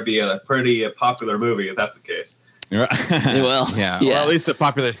 That better be a pretty popular movie if that's the case. Well, yeah. yeah. Well, at least a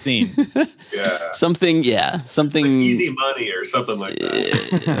popular scene. Yeah, something. like Easy Money or something like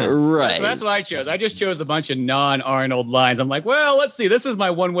that. Right. So that's what I chose. I just chose a bunch of non-Arnold lines. I'm like, well, let's see. This is my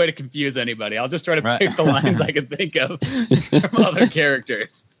one way to confuse anybody. I'll just try to pick the lines I can think of from other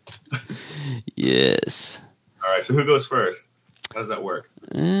characters. Yes. All right, so who goes first? How does that work?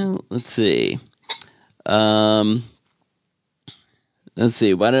 Well, let's see. Let's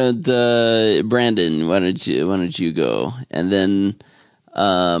see. Why don't Brandon? Why don't you go? And then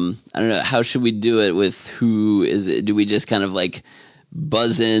I don't know. How should we do it? With who is it? Do we just kind of like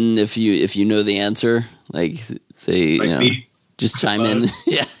buzz in if you know the answer? Like say Like me? just chime in.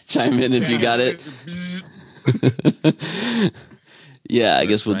 Yeah, chime in if you got it. Yeah, I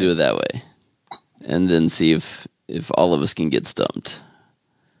guess we'll do it that way, and then see if all of us can get stumped.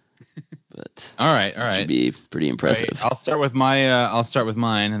 But All right. should be pretty impressive. Right. I'll start with I'll start with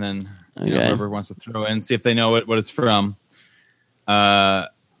mine, and then whoever wants to throw in, see if they know what it's from. So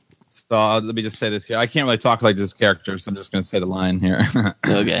let me just say this here. I can't really talk like this character, so I'm just going to say the line here.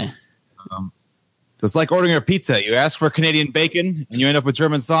 Okay. So it's like ordering a pizza. You ask for Canadian bacon, and you end up with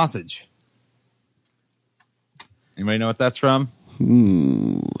German sausage. Anybody know what that's from?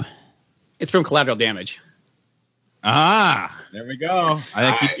 Ooh. It's from Collateral Damage. Ah, there we go.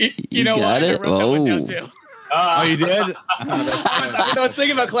 I think You know got what? it? I wrote that one down too. oh, you did? I was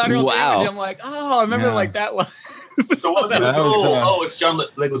thinking about Collateral Wow. Damage. I'm like, oh, I remember like that line. So what was it? That was, It's John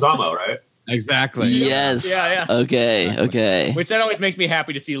Leguizamo, right? Exactly. Yes. Yeah. Okay. Which that always makes me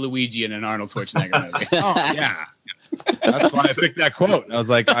happy to see Luigi in an Arnold Schwarzenegger movie. Oh, yeah. That's why I picked that quote. I was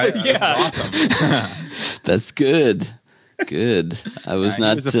like, this is awesome. That's good. Good. I was He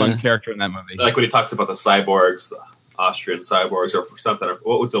not. was a fun character in that movie. Like when he talks about the cyborgs, the Austrian cyborgs, or something.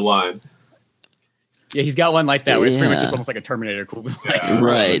 What was the line? Yeah, he's got one like that where it's pretty much Yeah. just almost like a Terminator. Cool. Yeah.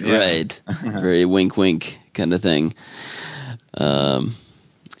 Right. Yeah. Right. Very wink kind of thing.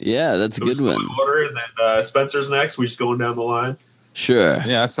 Yeah, that's a So good just go one. in order, and then Spencer's next. We're just going down the line. Sure.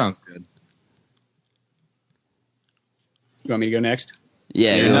 Yeah, that sounds good. You want me to go next?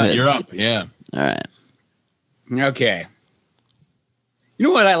 Yeah. Go ahead. You're up. Yeah. All right. Okay. You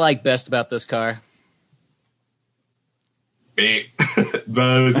know what I like best about this car? Beep.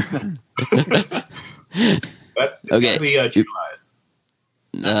 Buzz. It's Okay. gotta be True Lies.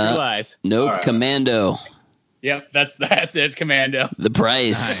 True Lies. Nope. All right. Commando. Yep, that's it. It's Commando. The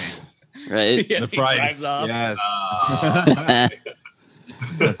price. Right. Yeah, The he price. drives off. Yes.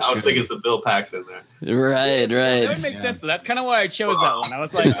 I was thinking some Bill Paxton there. Right. That would Right. make sense, though. That's kind of why I chose that one. I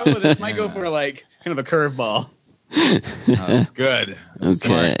was like, oh, this might go for like kind of a curveball. That's good. That's Okay.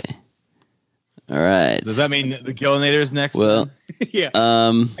 smart. All right. Does that mean the Gillinator's next? Well. Yeah.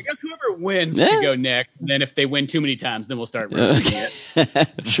 I guess whoever wins Yeah. should go next. And then if they win too many times, then we'll start roasting it.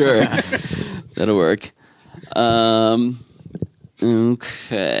 Sure. That'll work.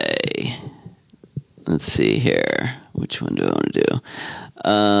 Okay. Let's see here. Which one do I want to do?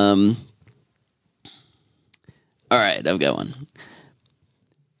 All right, I've got one.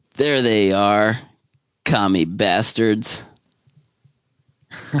 There they are, commie bastards.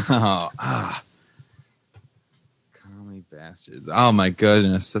 Commie bastards. Oh my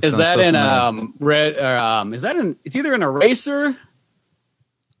goodness. Is that in red? Is that in? It's either an Eraser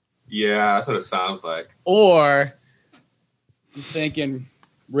Yeah, that's what it sounds like. Or I'm thinking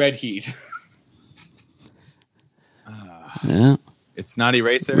Red Heat. Yeah. It's not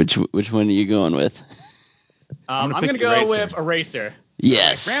Eraser. Which one are you going with? I'm going to go with Eraser.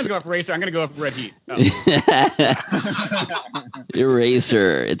 Yes. Fran's going for Eraser. I'm going to go with Red Heat. Oh.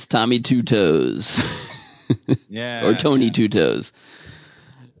 Eraser. It's Tommy Two Toes. Yeah. Or Tony Two Toes.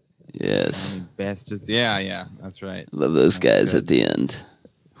 Yes. Best just yeah, that's right. Love those guys good. at the end.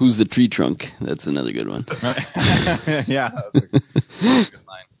 Who's the tree trunk? That's another good one. Yeah, that was a good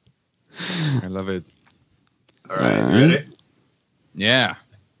line. I love it. All right, All right. ready? Yeah.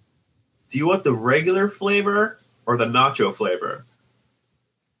 Do you want the regular flavor or the nacho flavor?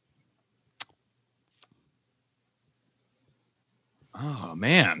 Oh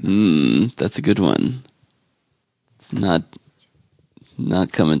man. That's a good one. It's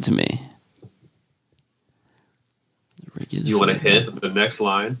not coming to me. Regular Do you want a flavor. hint of the next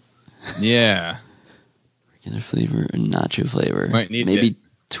line? Yeah. Regular flavor or nacho flavor? Might need Maybe it.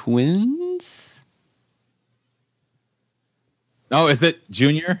 twins? Oh, is it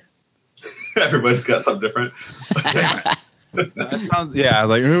Junior? Everybody's got something different. That sounds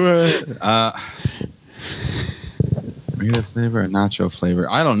like regular flavor or nacho flavor.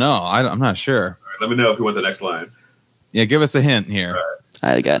 I don't know. I'm not sure. All right, let me know if you want the next line. Yeah, give us a hint here.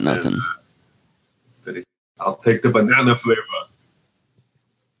 I got nothing. I'll take the banana flavor.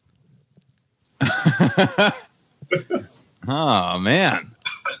 Oh man,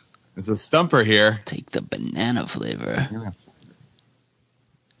 there's a stumper here. Take the banana flavor.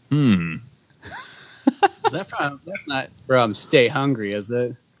 Is that from? That's not from Stay Hungry, is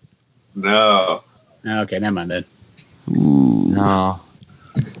it? No. Okay, never mind then. Ooh. No.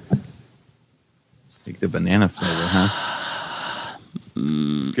 Take the banana flavor, huh?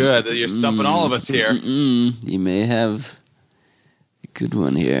 It's good. You're stumping all of us here. You may have a good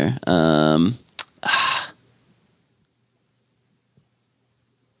one here.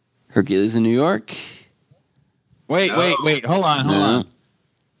 Hercules in New York? Wait. Hold on. No.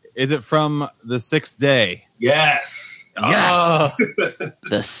 Is it from The Sixth Day? Yes. Yes.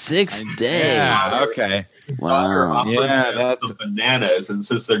 The Sixth Day. Yeah. Okay. Wow. Yeah, that's the bananas, and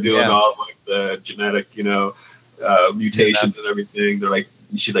since they're doing Yes. all like the genetic, mutations and everything, they're like,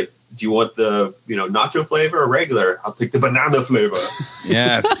 she's like, do you want the nacho flavor or regular? I'll take the banana flavor.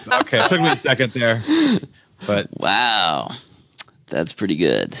 Yes. Okay. It took me a second there, but Wow. That's pretty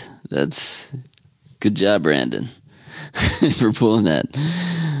good. That's good job, Brandon, for pulling that.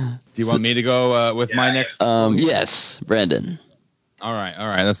 do you want me to go with my next? Yes, Brandon. All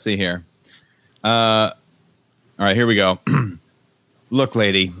right. Let's see here. All right, here we go. Look,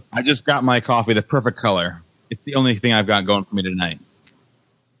 lady, I just got my coffee the perfect color. It's the only thing I've got going for me tonight.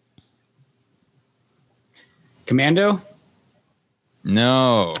 Commando?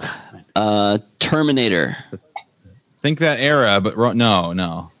 No. Terminator. Think that era, but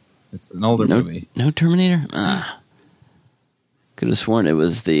no. It's an older movie. No Terminator? Could have sworn it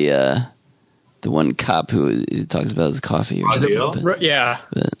was the one cop who talks about his coffee or something. But, Yeah.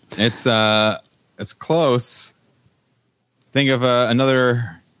 It's close. Think of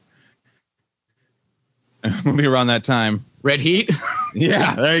another movie around that time. Red Heat?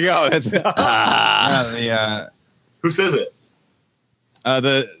 Yeah, there you go. That's Who says it?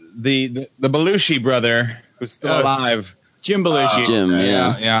 the Belushi brother who's still alive. Jim Belushi. Jim,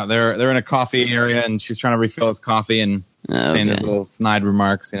 yeah. Yeah. They're in a coffee area, and she's trying to refill his coffee and saying his little snide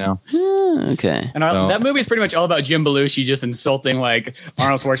remarks. Okay. And that movie is pretty much all about Jim Belushi just insulting like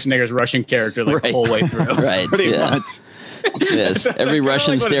Arnold Schwarzenegger's Russian character like the whole way through. Right. Pretty much. Yes. Every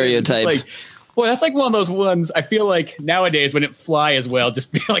Russian Like what it is, it's stereotype. like, boy, that's like one of those ones I feel like nowadays wouldn't fly as well.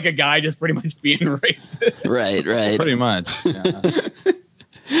 Just be like a guy just pretty much being racist. Right. Pretty much. Yeah.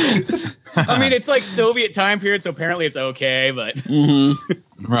 I mean, it's like Soviet time period, so apparently it's okay, but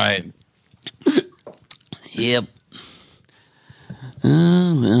Right. Yep.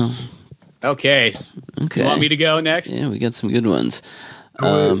 Well. okay. Okay. You want me to go next? Yeah, we got some good ones. Do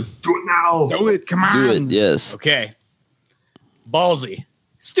it now. Do it. Come on. Do it. Yes. Okay. Ballsy.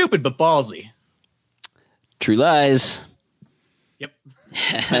 Stupid, but ballsy. True Lies. Yep.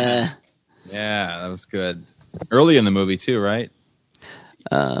 Yeah, that was good. Early in the movie too, right?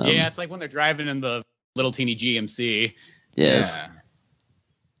 Yeah, it's like when they're driving in the little teeny GMC. Yes. Yeah.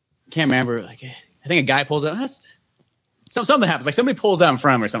 Can't remember. Like, I think a guy pulls out. Something happens. Like somebody pulls out in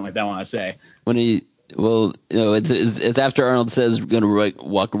front of him or something like that. I want to say. When he, it's after Arnold says, "We're going to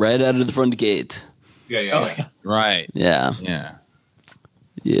walk right out of the front gate." Yeah. Right. Yeah. Yeah.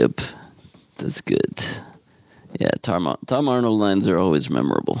 Yep. That's good. Yeah, Tom Arnold lines are always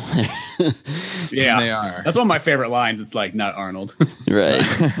memorable. Yeah, They are. That's one of my favorite lines. It's like not Arnold. Right.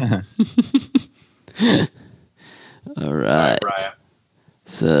 All right. Brian.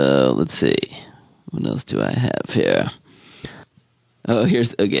 So let's see. What else do I have here? Oh,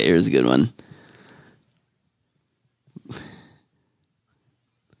 here's a good one.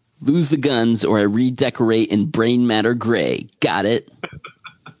 Lose the guns or I redecorate in brain matter gray. Got it.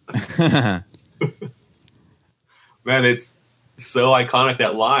 Man, it's so iconic,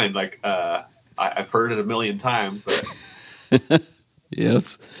 that line. Like, I've heard it a million times, but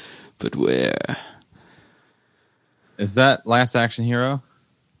Yes. But where? Is that Last Action Hero?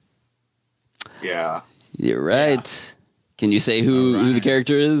 yeah. You're right. Can you say who the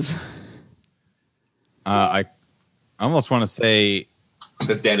character is? I almost want to say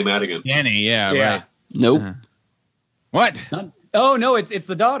That's Danny Madigan. Danny. Yeah, Yeah. right. Nope. What? Oh no, it's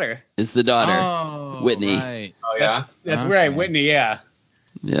the daughter. It's the daughter. Oh, Whitney. Right. Oh, yeah? That's Okay. right, Whitney. Yeah,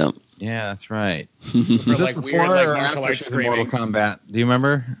 Yep. Yeah, that's right. for Is this like before weird like or martial after arts she's in Mortal screaming. Kombat? Do you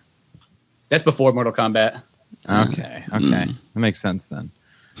remember? That's before Mortal Kombat. Okay. That makes sense then.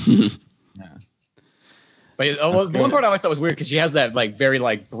 But the one part I always thought was weird because she has that like very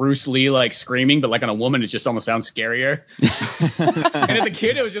like Bruce Lee like screaming, but like on a woman it just almost sounds scarier. And as a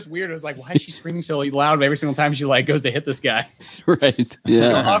kid, it was just weird. It was like, why is she screaming so loud every single time she like goes to hit this guy? Right. So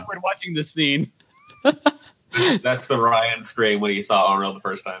Yeah. awkward watching this scene. That's the Ryan scream when he saw Arnold the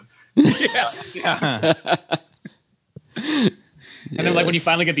first time. Yeah. And then like when you Yes.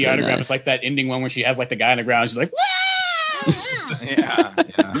 finally get the Very autograph, nice. it's like that ending one where she has like the guy on the ground. She's like, Yeah.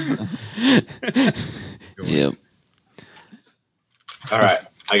 Yep. All right,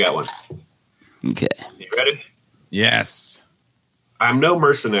 I got one. Okay. You ready? Yes. I'm no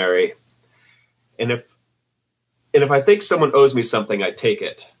mercenary, and if I think someone owes me something, I take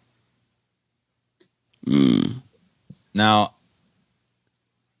it. Now,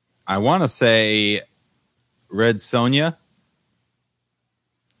 I want to say Red Sonja,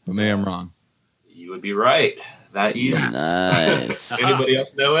 but maybe I'm wrong. You would be right. That easy. Nice. Anybody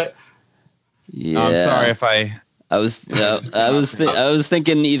else know it? Yeah. I'm sorry if I. I was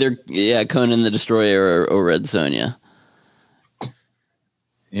thinking either Conan the Destroyer or Red Sonja.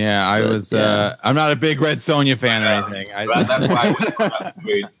 Yeah, I But, was. yeah. I'm not a big Red Sonja fan or anything. That's why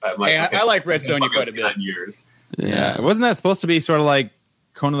I'm like, Hey, I like Red Sonja fucking quite a bit. 10 years. yeah, wasn't that supposed to be sort of like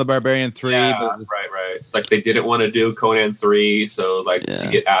Conan the Barbarian 3? Yeah, But right. It's like they didn't want to do Conan 3, so like Yeah.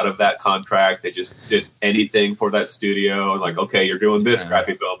 to get out of that contract, they just did anything for that studio. And like, okay, you're doing this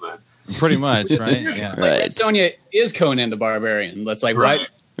crappy film, man. pretty much, right? Yeah, Right. Red Sonja is Conan the Barbarian. That's like Right.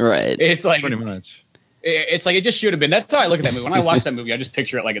 Right. It's like pretty much. it's like it just should have been. That's how I look at that movie. When I watch that movie, I just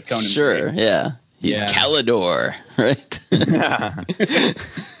picture it like it's Conan. Sure. Yeah. He's Yeah. Calidor, right?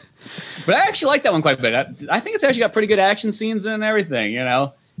 But I actually like that one quite a bit. I think it's actually got pretty good action scenes and everything. You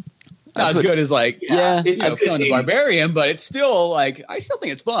know, not as good as like Yeah. It's good Conan the 80s. Barbarian, but it's still like I still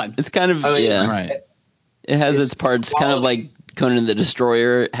think it's fun. It's kind of I mean, Right. It has It's its parts, kind of like Conan the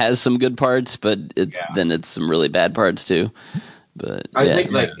Destroyer has some good parts, but then it's some really bad parts too. But I yeah.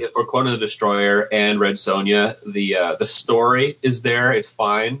 think like if for Conan the Destroyer and Red Sonja, the story is there, it's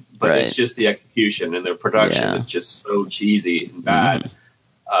fine, but Right. it's just the execution and the production Yeah. is just so cheesy and bad.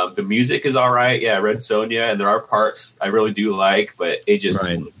 The music is all right, yeah, Red Sonja, and there are parts I really do like, but it just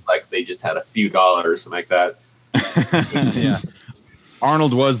Right. like they just had a few dollars to make that. Yeah.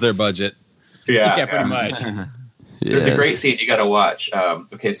 Arnold was their budget. Yeah, pretty much. There's a Yes. great scene you got to watch.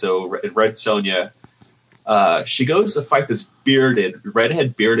 Okay, so Red Sonja, she goes to fight this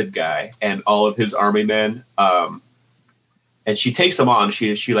redhead bearded guy and all of his army men, and she takes them on.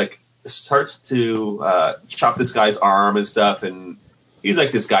 She like starts to chop this guy's arm and stuff, and he's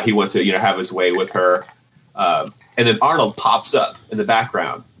like this guy. He wants to have his way with her, and then Arnold pops up in the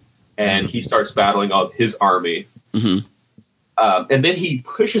background, and he starts battling all of his army. Mhm. And then he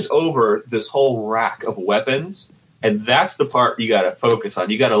pushes over this whole rack of weapons, and that's the part you got to focus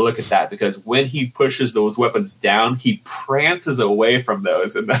on. You got to look at that because when he pushes those weapons down, he prances away from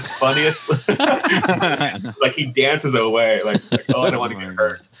those, and the funniest, like he dances away, like oh, I don't want to get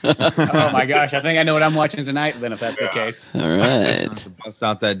hurt. Oh my gosh, I think I know what I'm watching tonight. Then, if that's the case, All right. Bust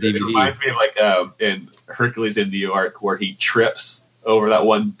out that It DVD. reminds me of like in Hercules in New York, where he trips over that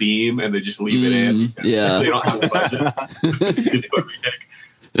one beam and they just leave it in. yeah. They don't have a budget. They do a retake.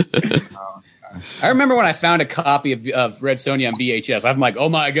 I remember when I found a copy of Red Sonja on VHS. I'm like, oh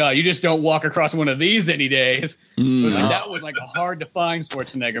my god, you just don't walk across one of these any days. It was like, that was like a hard to find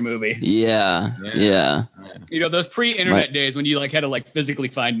Schwarzenegger movie. Yeah. Yeah. You know, those pre-internet Right. days when you like had to like physically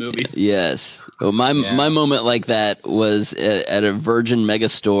find movies. Yes. Well, my moment like that was at a Virgin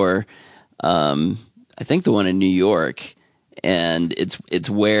Megastore. I think the one in New York, and it's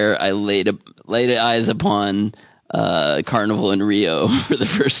where I laid eyes upon Carnival in Rio for the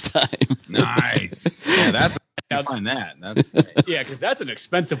first time. Nice. Yeah, that's find that. That's Yeah, because that's an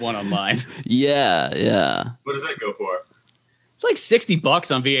expensive one online. Yeah. What does that go for? It's like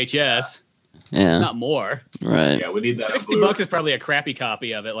 $60 on VHS. Yeah. Not more. Right. Yeah, we need that. $60 is probably a crappy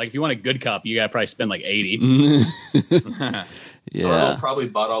copy of it. Like if you want a good copy, you gotta probably spend like $80. Yeah. Arnold probably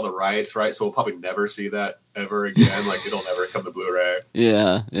bought all the rights, right? So we'll probably never see that ever again. Like it'll never come to Blu-ray.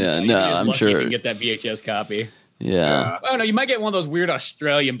 Yeah. No, You're just I'm lucky sure. you can get that VHS copy. Yeah. Oh no, you might get one of those weird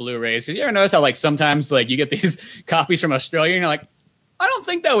Australian Blu-rays because you ever notice how like sometimes like you get these copies from Australia and you're like, I don't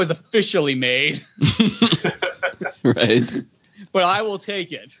think that was officially made, Right. but I will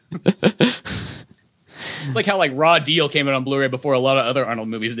take it. It's like how like Raw Deal came out on Blu-ray before a lot of other Arnold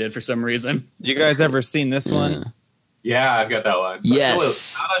movies did for some reason. You guys ever seen this one? Yeah, I've got that one. But Yes.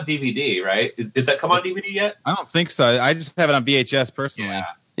 it's not on DVD, right? Did that come on DVD yet? I don't think so. I just have it on VHS personally.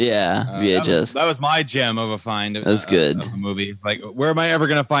 Yeah. VHS. That was my gem of a find. That's good. Of a movie. It's like, where am I ever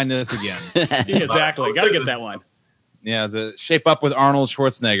going to find this again? Exactly. Got to get that one. Yeah, the Shape Up with Arnold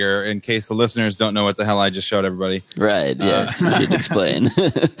Schwarzenegger, in case the listeners don't know what the hell I just showed everybody. Right. Yes. You should explain.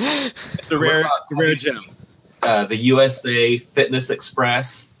 It's a rare gem. The USA Fitness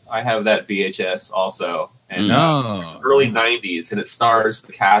Express. I have that VHS also. And No. early 90s, and it stars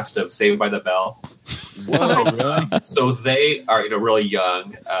the cast of Saved by the Bell. Whoa, really? So they are, really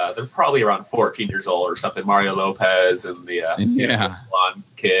young. They're probably around 14 years old or something. Mario Lopez and the blonde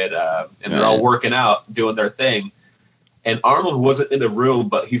kid, and they're all working out, doing their thing. And Arnold wasn't in the room,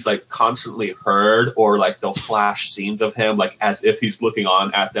 but he's like constantly heard, or like they'll flash scenes of him, like as if he's looking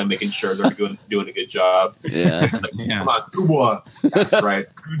on at them, making sure they're doing a good job. Yeah. Like, come on, do more. That's right.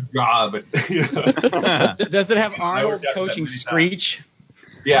 Good job. And, Does it have Arnold coaching Screech?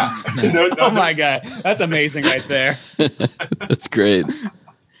 yeah. Oh my god, that's amazing right there. That's great.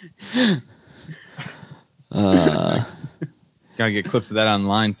 Gotta get clips of that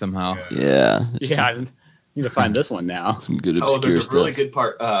online somehow. Yeah. Yeah, I need to find this one now. Some good Oh, obscure there's a really stuff. good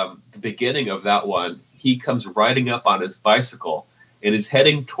part. The beginning of that one, he comes riding up on his bicycle and is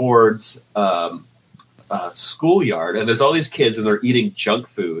heading towards a schoolyard. And there's all these kids, and they're eating junk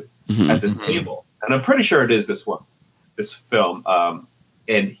food at this table. And I'm pretty sure it is this film.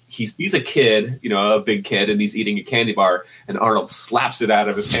 And he sees a kid, a big kid, and he's eating a candy bar, and Arnold slaps it out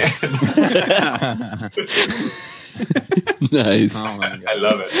of his hand. Nice. Oh my God. I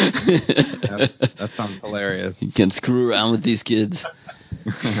love it. That sounds hilarious. You can't screw around with these kids.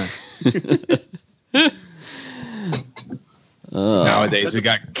 Nowadays, we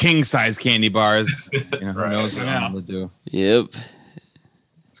got king-size candy bars. Who knows what Yeah. I'm going to do. Yep.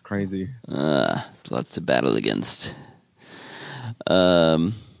 It's crazy. Lots to battle against.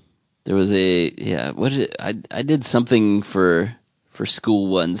 There was I did something for school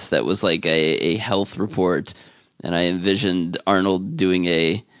once that was like a health report, and I envisioned Arnold doing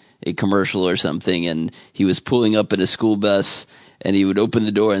a commercial or something, and he was pulling up in a school bus, and he would open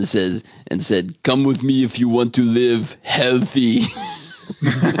the door and said, "Come with me if you want to live healthy."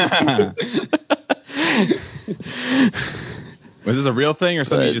 Was this a real thing or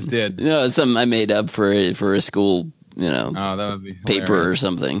something you just did? No, it's something I made up for a school, Oh, that would be paper or hilarious.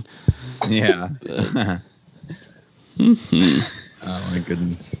 something. Yeah. Oh my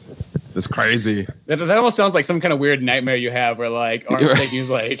goodness, that's crazy. That almost sounds like some kind of weird nightmare you have where like Arnold's thinking is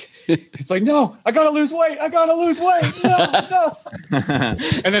like, it's like, no, I gotta lose weight, no.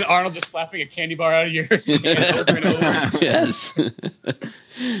 And then Arnold just slapping a candy bar out of your hand over and over. Yes.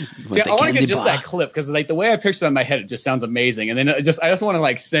 See, I want to get just that clip because like the way I picture that in my head, it just sounds amazing. And then I just want to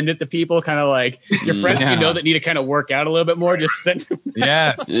like send it to people, kind of like your friends that need to kind of work out a little bit more. Just send them.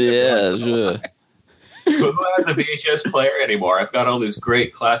 Yes. Yeah, sure. Who has a VHS player anymore? I've got all these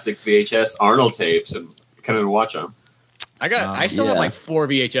great classic VHS Arnold tapes, and I can't even watch them. I still have like 4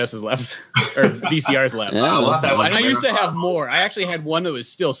 VHSs left or VCRs left. Yeah. We'll have that one And I later. used to have more. I actually had one that was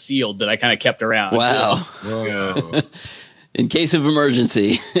still sealed that I kind of kept around. Wow. Whoa. In case of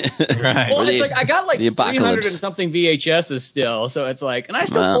emergency. Right. Well, Or it's like I got like the 300 apocalypse. and something VHSs still, so it's like, and I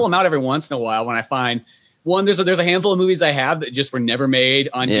still Wow. pull them out every once in a while when I find one. There's a handful of movies I have that just were never made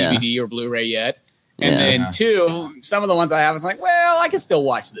on Yeah. DVD or Blu-ray yet, and Yeah. then 2, some of the ones I have is like, well, I can still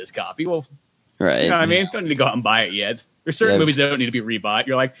watch this copy. Well, Right. you know what I mean? Don't need to go out and buy it yet. There's certain Yeah. movies that don't need to be rebought.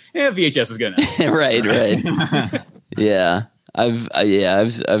 You're like, VHS is good enough. right. Yeah.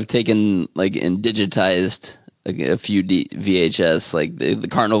 I've taken like and digitized a few VHS, like the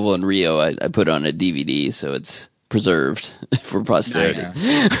Carnival in Rio. I put on a DVD, so it's preserved for posterity.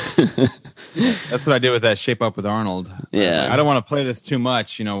 That's what I did with that Shape Up with Arnold. Yeah. I don't want to play this too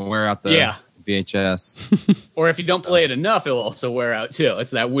much, wear out the VHS. Or if you don't play it enough, it'll also wear out too.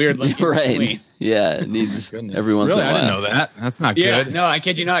 It's that weird looking Right. Yeah, it needs every once in a while. I didn't know that. That's not Yeah, good. no, I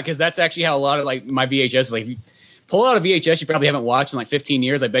kid you not, because that's actually how a lot of like my VHS, like if you pull out a VHS you probably haven't watched in like 15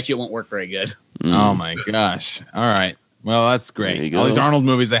 years, I bet you it won't work very good. Oh my gosh. All right. Well, that's There you great. go. All these Arnold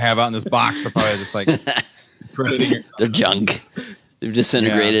movies I have out in this box are probably just like They're junk. They're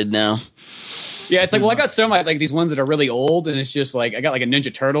disintegrated now. Yeah, it's like, well, I got some like these ones that are really old, and it's just like I got like a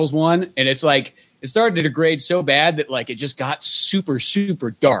Ninja Turtles one, and it's like it started to degrade so bad that like it just got super,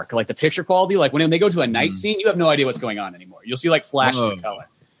 super dark. Like the picture quality, like when they go to a night scene, you have no idea what's going on anymore. You'll see like flashes of color.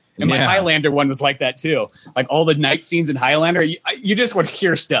 And my Highlander one was like that too. Like all the night scenes in Highlander, you just would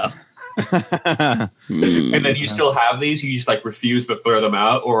hear stuff. And then you still have these? You just like refuse to throw them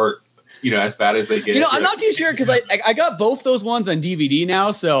out, or as bad as they get? I'm not too sure because I got both those ones on DVD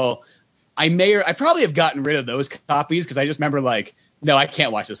now, so I probably have gotten rid of those copies because I just remember like, no, I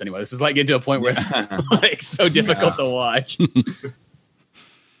can't watch this anymore. This is like getting to a point where it's like so difficult to watch.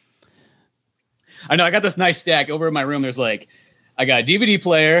 I know I got this nice stack over in my room. There's like, I got a DVD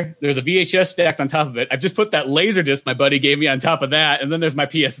player. There's a VHS stacked on top of it. I've just put that laser disc my buddy gave me on top of that, and then there's my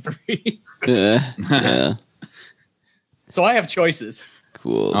PS3. Yeah. So I have choices.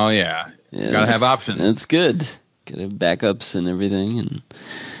 Cool. Oh yeah. Gotta have options. That's good. Gotta have backups and everything. And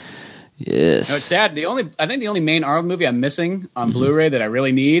yes. No, it's sad. I think the only main Arnold movie I'm missing on Blu-ray that I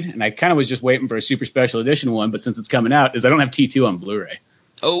really need, and I kind of was just waiting for a super special edition one, but since it's coming out, is I don't have T2 on Blu-ray.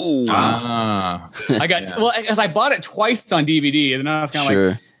 Oh. I got well, because I bought it twice on DVD, and then I was kind of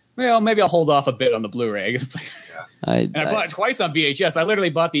like, well, maybe I'll hold off a bit on the Blu-ray. It's like, I bought it twice on VHS. I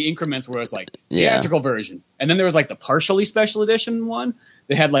literally bought the increments where it's like theatrical version, and then there was like the partially special edition one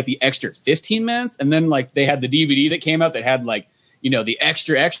that had like the extra 15 minutes, and then like they had the DVD that came out that had like the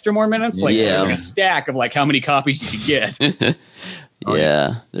extra more minutes. Like so it was like a stack of like how many copies you could get.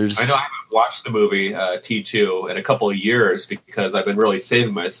 Yeah, I know I haven't watched the movie T2 in a couple of years because I've been really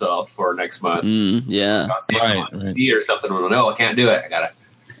saving myself for next month. Yeah, right. Or something. No, I can't do it. I gotta.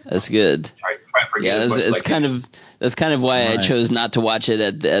 That's good. Try and forget. Yeah, that's kind of why I chose not to watch it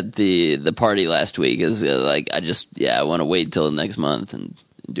at the party last week. Is like I want to wait till next month and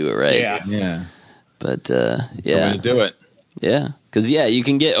do it right. Yeah. But that's the way to do it. Yeah, because you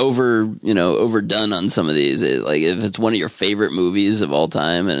can get overdone on some of these. Like if it's one of your favorite movies of all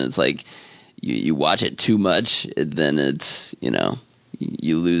time, and it's like you watch it too much, then it's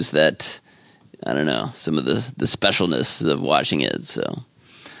you lose that. I don't know, some of the specialness of watching it. So.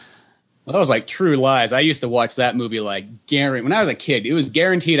 Well, that was like True Lies. I used to watch that movie like when I was a kid. It was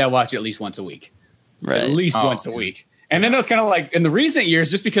guaranteed I watched it at least once a week. Right, at least once a week. And then it was kind of like in the recent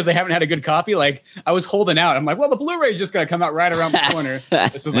years, just because they haven't had a good copy, like I was holding out. I'm like, well, the Blu-ray is just going to come out right around the corner.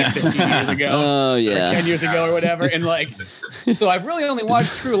 This was like 15 years ago. Oh, yeah. Or 10 years ago or whatever. And like, so I've really only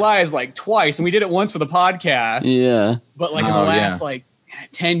watched True Lies like twice. And we did it once for the podcast. Yeah. But like in the last like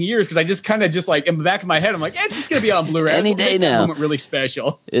 10 years, because I just kind of just like in the back of my head, I'm like, it's just going to be on Blu-ray. Any day now. Moment really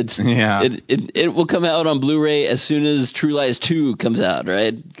special. It will come out on Blu-ray as soon as True Lies 2 comes out,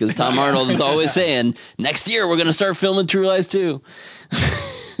 right? Because Tom Arnold is always saying, next year we're going to start filming True Lies 2.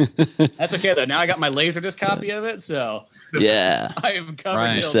 That's okay though. Now I got my Laserdisc copy of it, so yeah, I am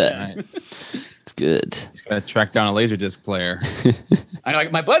covered till then. It's good. He's got to track down a Laserdisc player. I know,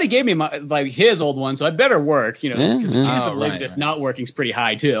 like, my buddy gave me his old one, so I better work, because the chance of Laserdisc not working is pretty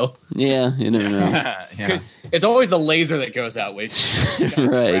high too. Yeah, you never know. It's always the laser that goes out, which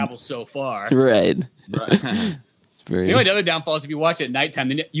travels so far. Right. The only other downfall is if you watch it at nighttime,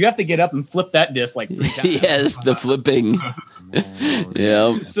 then you have to get up and flip that disc like 3 times. Yes, the flipping.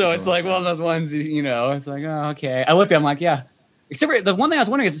 Yeah. So it's like one of those ones, it's like, oh, okay. I looked at it, I'm like, yeah. Except for the one thing I was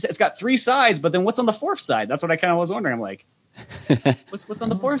wondering is it's got 3 sides, but then what's on the 4th side? That's what I kind of was wondering. I'm like, what's on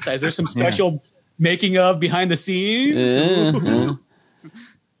the 4th side? Is there some special making of behind the scenes? Yeah.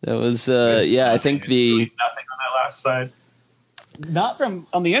 That was, I think nothing on that last side. Not from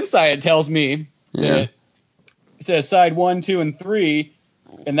on the inside. It tells me that it says side 1, 2, and 3,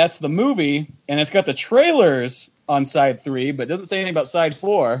 and that's the movie, and it's got the trailers on side 3, but it doesn't say anything about side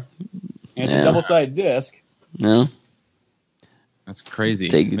 4. And it's a double-sided disc. No. That's crazy.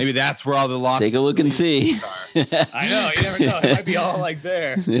 Maybe that's where all the lost. Take a look and see. I know. You never know. It might be all like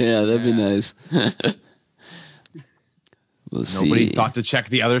there. Yeah, that'd be nice. We'll see. Nobody thought to check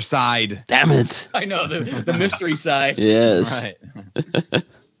the other side. Damn it! I know the mystery side. Yes. Right.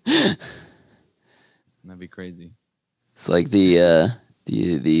 That'd be crazy. It's like the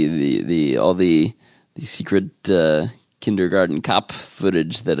all the secret kindergarten cop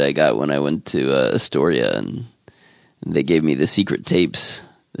footage that I got when I went to Astoria, and they gave me the secret tapes.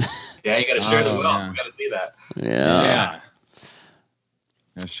 Yeah, you got to share the wealth. You got to see that. Yeah.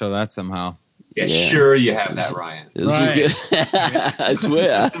 Gotta show that somehow. Yeah, sure you have that, Ryan. Right. I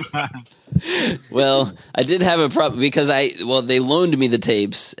swear. Well, I did have a problem because they loaned me the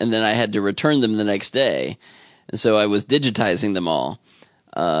tapes and then I had to return them the next day. And so I was digitizing them all.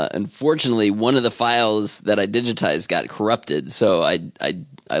 Unfortunately, one of the files that I digitized got corrupted, so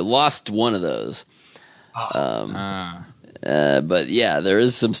I lost one of those. But yeah, there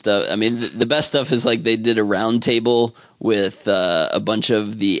is some stuff. I mean, the best stuff is like they did a round table with a bunch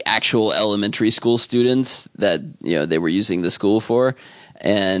of the actual elementary school students that they were using the school for,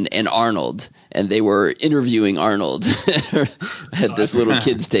 and Arnold, and they were interviewing Arnold at this little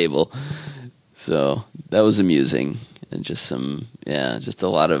kids table. So that was amusing, and just a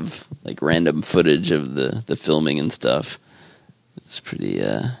lot of like random footage of the filming and stuff. It's pretty.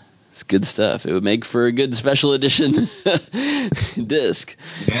 It's good stuff. It would make for a good special edition disc.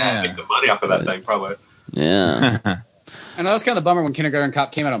 Yeah, make some money off of that thing, probably. Yeah. And that was kind of the bummer when Kindergarten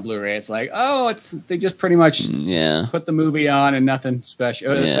Cop came out on Blu-ray. It's like, they just pretty much put the movie on and nothing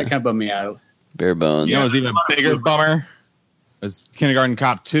special. That kind of bummed me out. Bare bones. You know, it was even bigger bummer. It was Kindergarten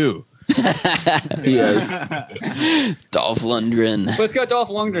Cop 2. Yes. Dolph Lundgren. But it's got Dolph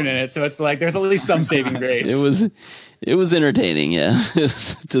Lundgren in it, so it's like there's at least some saving grace. It was entertaining, yeah, to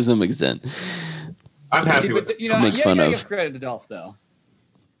some extent. I'm happy with it. You gotta give credit to Dolph, though.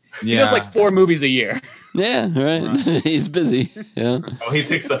 Yeah. He does like 4 movies a year. Yeah, right. He's busy. Yeah. Oh, he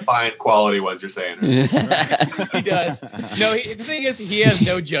picks the fine quality ones, you're saying. Right? He does. No, the thing is, he has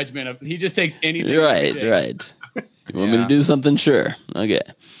no judgment. He just takes anything. Right. You want me to do something? Sure. Okay.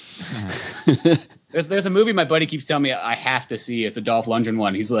 There's a movie my buddy keeps telling me I have to see. It's a Dolph Lundgren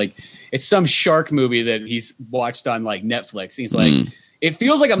one. He's like, it's some shark movie that he's watched on like Netflix. He's like, it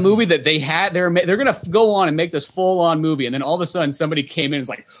feels like a movie that they're going to go on and make this full on movie. And then all of a sudden somebody came in and was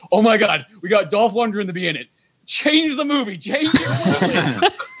like, oh my God, we got Dolph Lundgren to be in it. Change the movie. Change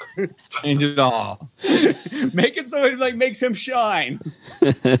it. Change it all. Make it so it like makes him shine.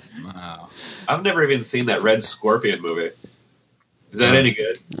 Wow. I've never even seen that Red Scorpion movie. Is that any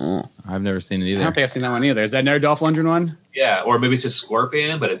good? I've never seen it either. I don't think I've seen that one either. Is that another Dolph Lundgren one? Yeah, or maybe it's just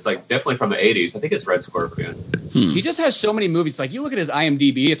Scorpion, but it's like definitely from the 80s. I think it's Red Scorpion. He just has so many movies. Like you look at his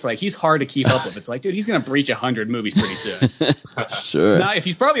IMDb, it's like he's hard to keep up with. It's like, dude, he's going to breach 100 movies pretty soon. Sure. Now, if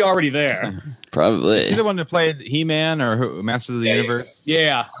he's probably already there. Probably. Is he the one that played He-Man or Masters of the Universe?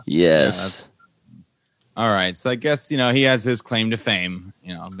 Yeah. Yes. All right. So I guess, he has his claim to fame,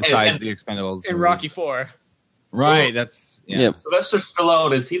 besides the Expendables. In Rocky IV. Right. That's, yeah. Yep. Sylvester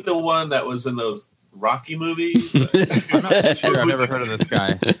Stallone, is he the one that was in those Rocky movies? I'm not sure. I've never heard of this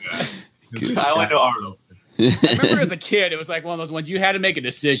guy. I only know Arnold. I remember as a kid, it was like one of those ones you had to make a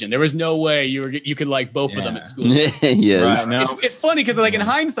decision. There was no way you could like both of them at school. Yes. Right, no. It's funny because like in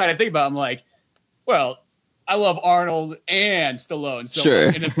hindsight, I think about it, I'm like, well, I love Arnold and Stallone. So Sure.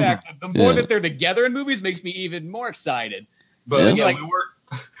 And in fact, the more that they're together in movies makes me even more excited. But Yeah.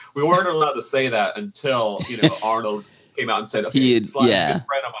 we weren't allowed to say that until Arnold came out and said, "Okay, it's like a good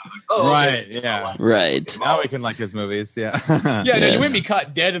friend of mine." Like, oh, Right, okay. yeah. Right. Now we can like his movies, yeah. Yeah, no, Yes. you wouldn't be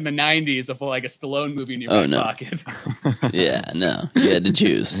caught dead in the 90s before like a Stallone movie in your back pocket. Yeah, no. You had to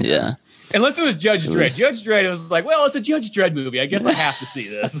choose. Yeah. Unless it was Judge Dredd. Judge Dredd, it was like, well, it's a Judge Dredd movie. I guess I have to see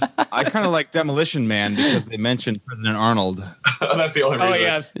this. I kind of like Demolition Man because they mentioned President Arnold. That's the only reason. Oh,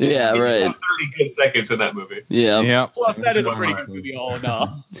 yeah. Yeah, right. 30 good seconds in that movie. Yeah. Yeah. Plus, that is a pretty good movie all in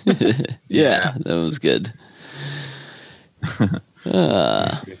all. Yeah, that was good.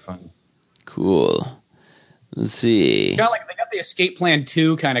 Pretty fun. Cool. Let's see. Kind of like they got the Escape Plan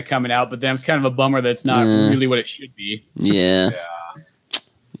 2 kind of coming out, but then it's kind of a bummer that it's not really what it should be. Yeah. Yeah.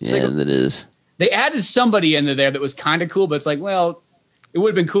 Yeah, that is. They added somebody into there that was kind of cool, but it's like, well, it would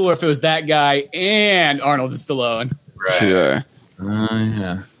have been cooler if it was that guy and Arnold and Stallone. Right. Sure.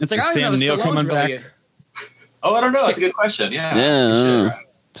 Yeah. It's like, Is I don't Sam know, Neill Stallone's coming really back? Oh, I don't know. That's a good question. Yeah. Yeah. Sure.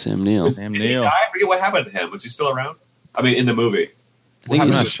 Sam Neill. Sam Did he Neill. die? I forget what happened to him. Was he still around? I mean, in the movie. I think I'm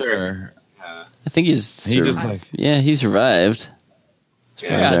he's- not sure. I think he's. He just like Yeah, he survived. As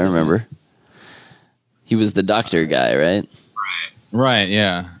far as I remember. He was the doctor guy, right? right,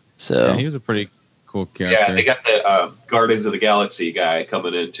 yeah. So. Yeah, he was a pretty cool character. Yeah, they got the Guardians of the Galaxy guy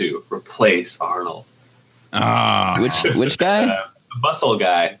coming in to replace Arnold. Ah, Which guy? The muscle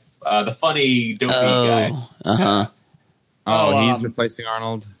guy. The funny, dopey guy. Oh. Uh huh. he's replacing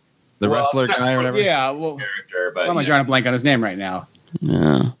Arnold, the Well, wrestler not guy or whatever. Yeah, well, Character, why am I but drawing a blank on his name right now?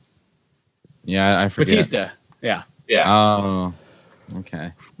 Yeah. Yeah, I forget. Batista. Yeah. yeah. Oh,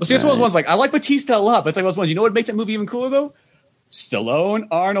 okay. Well, see, it's one of those ones like, I like Batista a lot, but it's like those ones, you know what would make that movie even cooler, though? Stallone,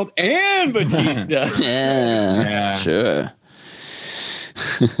 Arnold, and Batista. Yeah. Yeah. Sure.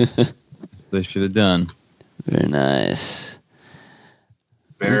 That's what they should have done. Very nice.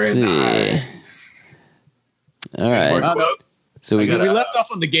 Very Let's see. nice. So we left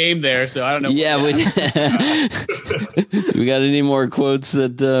off on the game there, so I don't know. Yeah, we got any more quotes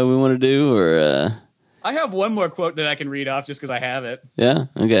that we want to do, or? I have one more quote that I can read off just because I have it. Yeah.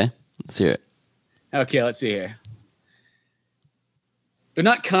 Okay. Let's hear it. Okay, let's see here. They're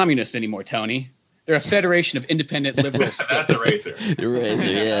not communists anymore, Tony. They're a federation of independent liberal states. That's Eraser. Eraser,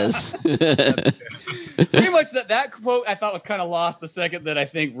 yes. Pretty much that quote I thought was kind of lost the second that I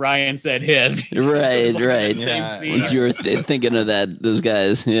think Ryan said his. Right. Same scene. Once you were thinking of those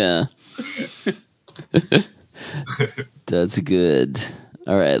guys, yeah. That's good.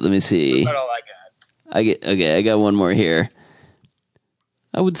 All right, let me see. That's all I got. I got one more here.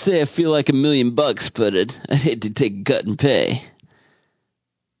 I would say I feel like $1 million, but I'd hate to take a cut and pay.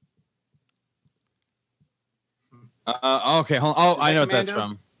 Okay, hold on. Oh, I know what that's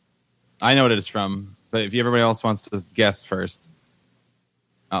from. I know what it is from. But if everybody else wants to guess first.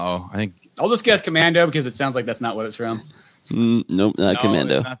 I think I'll just guess Commando because it sounds like that's not what it's from. Nope, not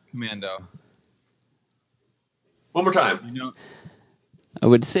Commando. It's not Commando. One more time. I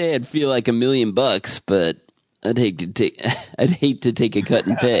would say I'd feel like $1 million, but I'd hate to take a cut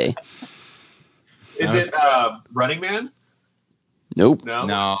and pay. Is it Running Man? Nope.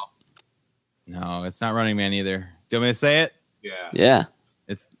 No, it's not Running Man either. Do you want me to say it? Yeah.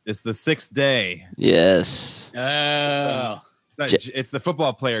 It's The Sixth Day. Yes. Oh. It's the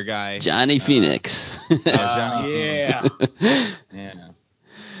football player guy, Johnny Phoenix. Yeah. Yeah.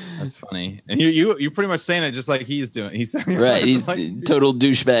 That's funny. And you're pretty much saying it just like he's doing. He's right. He's total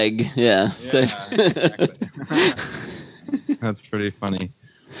douchebag. Yeah. Exactly. That's pretty funny.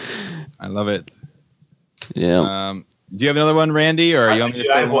 I love it. Yeah. Do you have another one, Randy, or you want me to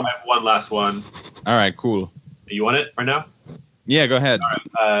say I have one last one. All right, cool. You want it right now? Yeah, go ahead. All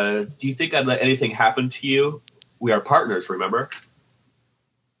right. Do you think I'd let anything happen to you? We are partners, remember?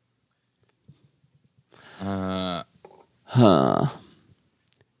 Huh.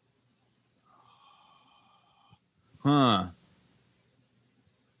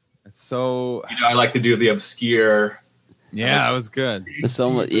 It's so. I like to do the obscure. Yeah, that was good.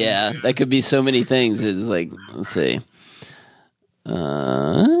 Yeah, that could be so many things. It's like, let's see.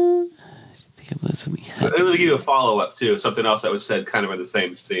 Let me give you a follow up too. Something else that was said kind of in the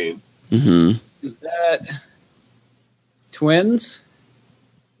same scene. Mm-hmm. Is that twins?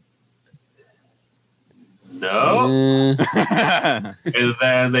 No. And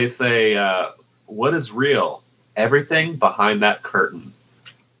then they say, "What is real? Everything behind that curtain."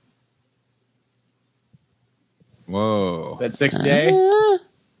 Whoa. That Sixth Day?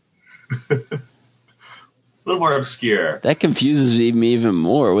 A little more obscure. That confuses me even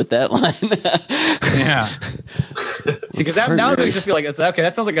more with that line. Yeah. See, because now they just feel like, okay,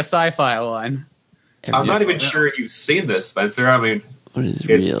 that sounds like a sci-fi line. I'm not even sure you've seen this, Spencer. I mean, what is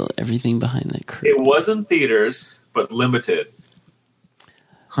real? Everything behind that curtain. It was in theaters, but limited.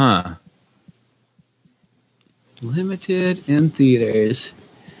 Huh. Limited in theaters.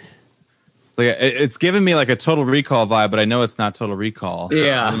 Like it's giving me like a Total Recall vibe, but I know it's not Total Recall.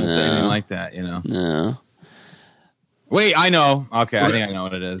 Yeah. I wouldn't say anything like that, No. Wait, I know. Okay, I think I know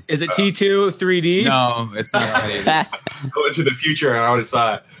what it is. Is it T2 3D? No, it's not. I went to the future and I already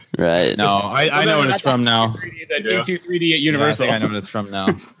saw it. Right. No, I know what it's from now. T2 3D at Universal. Yeah, I think I know what it's from now.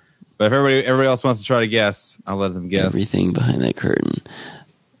 But if everybody else wants to try to guess, I'll let them guess. Everything behind that curtain.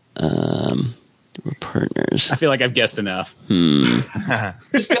 We're partners. I feel like I've guessed enough.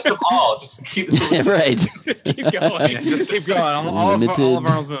 Just guess them all. Just keep it right. Just keep going. Yeah, just keep going. All of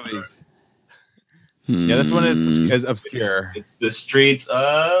Arnold's movies. Yeah, this one is obscure. It's the streets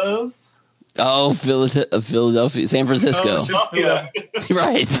of... Oh, Philadelphia, San Francisco. Yeah.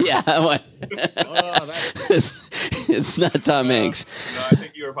 Right, yeah. It's not Tom Hanks. No, I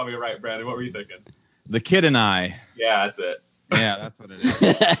think you were probably right, Brandon. What were you thinking? The Kid and I. Yeah, that's it. Yeah, that's what it is.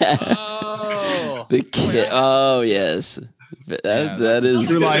 Oh. The kid. Oh, yes. That is a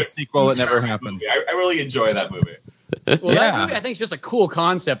true life sequel that never happened. I really enjoy that movie. Well, that movie, I think, is just a cool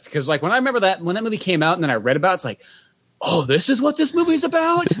concept because, like, when I remember that when that movie came out and then I read about it, it's like, oh, this is what this movie's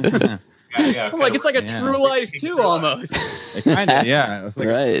about. Yeah, like it's like a True Lies 2 almost. Kind of, yeah. It's like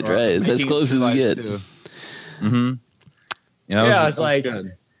right. It's as close as you get. Mm-hmm. Yeah, it's like,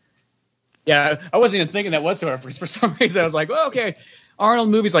 good. Yeah, I wasn't even thinking that whatsoever. For some reason, I was like, well, okay, Arnold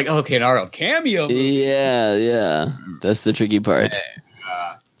movies, like, okay, an Arnold cameo movie. Yeah. That's the tricky part.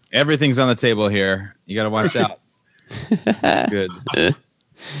 Everything's on the table here. You got to watch out. That's good.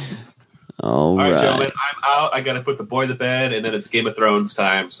 All right, gentlemen, I'm out. I got to put the boy to bed, and then it's Game of Thrones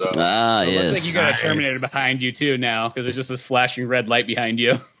time. So, yes. It looks like you got a Terminator behind you too now, because there's just this flashing red light behind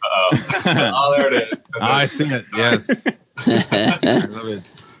you. Oh, there it is. I see it. Yes, I love it.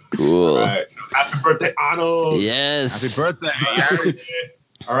 Cool. All right. So happy birthday, Arnold. Yes. Happy birthday.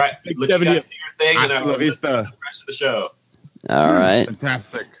 All right. Let you guys do your thing, and I'll do the rest of the show. All right.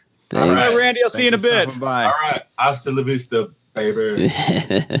 Fantastic. Thanks. All right, Randy. I'll see you in a bit. Bye. All right. Hasta la vista, baby.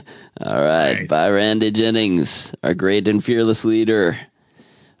 All right. Nice. Bye, Randy Jennings, our great and fearless leader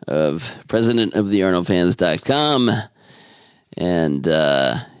of president of the ArnoldFans.com. And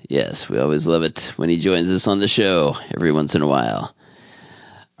yes, we always love it when he joins us on the show every once in a while.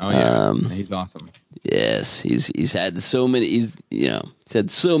 Oh yeah, he's awesome. Yes, he's had so many. He's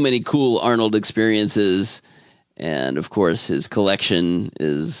had so many cool Arnold experiences, and of course his collection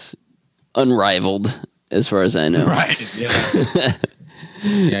is unrivaled as far as I know. Right. Yeah.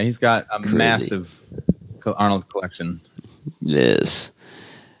 Yeah, he's got a Crazy. massive Arnold collection. Yes,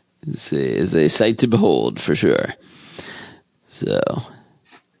 it's a sight to behold for sure. So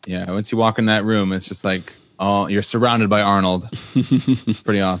Yeah, once you walk in that room, it's just like, oh, you're surrounded by Arnold. It's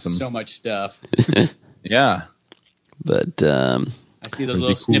pretty awesome. So much stuff. Yeah. but I see those little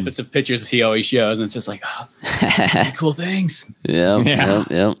cool. snippets of pictures he always shows, and it's just like, oh, cool things. Yep.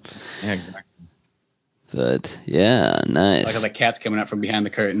 Yeah, exactly. But yeah, nice. Like how the cat's coming out from behind the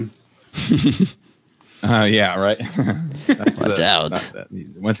curtain. Yeah, right. Watch out.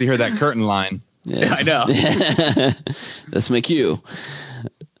 Once you hear that curtain line, Yes. I know. That's my cue.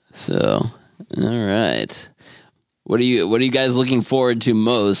 So, all right. What are you guys looking forward to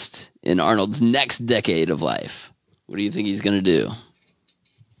most in Arnold's next decade of life? What do you think he's going to do?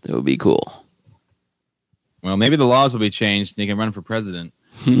 That would be cool. well, maybe the laws will be changed and he can run for president.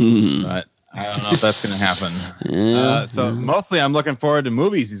 But I don't know if that's going to happen. Yeah. So mostly I'm looking forward to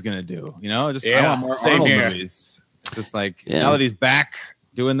movies he's going to do. I Yeah, want more same Arnold here. movies. It's just like, Yeah. now that he's back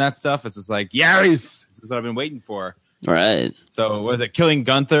doing that stuff, it's just like, Yarries! This is what I've been waiting for. Right. So what is it? Killing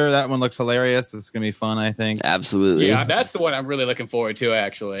Gunther. That one looks hilarious. It's going to be fun, I think. Absolutely. Yeah, that's the one I'm really looking forward to,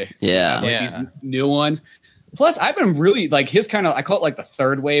 actually. Yeah. Like Yeah. these new ones. Plus, I've been really like his kind of, I call it like the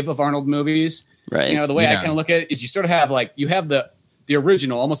third wave of Arnold movies. Right. The way I Yeah. kind of look at it is you sort of have like, you have the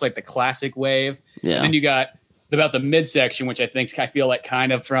original, almost like the classic wave. Yeah. And then you got about the midsection, which I feel like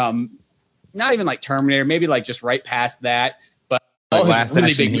kind of from not even like Terminator, maybe like just right past that. But all Like his Last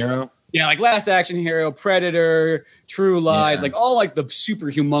really Action big Hero. Yeah, like Last Action Hero, Predator, True Lies, Yeah. like all like the super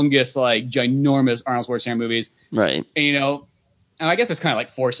humongous, like ginormous Arnold Schwarzenegger movies. Right. And, and I guess there's kind of like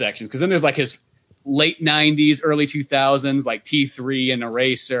four sections because then there's like his late 90s, early 2000s, like T3 and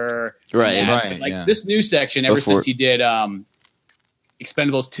Eraser. Right. And Right, Like yeah. this new section, ever Before- since he did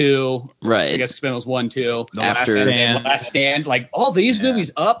Expendables 2, I Right. guess Expendables 1, 2, The After- Last and Stand. Last Stand, like all these Yeah. movies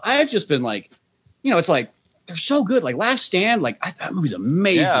up, I've just been like, it's like, they're so good. Like Last Stand, like that movie's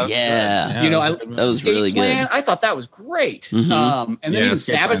amazing. Yeah, Yeah. You know, that was a good That was Escape really Plan, good. I thought that was great. Mhm. And then Yeah, even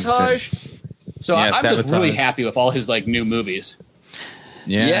Escape Plan's Sabotage. So Yeah, I'm just Sabotage. really happy with all his like new movies.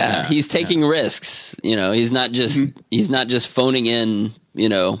 Yeah. He's taking risks. He's not just phoning in,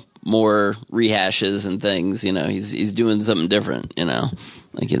 more rehashes and things. He's doing something different,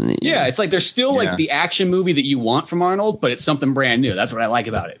 Like Yeah, it's like there's still Yeah. like the action movie that you want from Arnold, but it's something brand new. That's what I like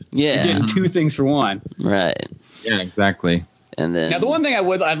about it. You're Yeah. getting two things for one. Right. Yeah, exactly. And then Now, the one thing I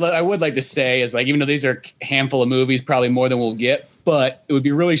would like to say is like, even though these are a handful of movies, probably more than we'll get, but it would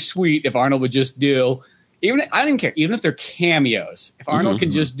be really sweet if Arnold would just do I didn't care, even if they're cameos. If Arnold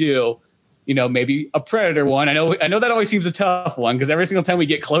could just do, maybe a Predator one. I know that always seems a tough one because every single time we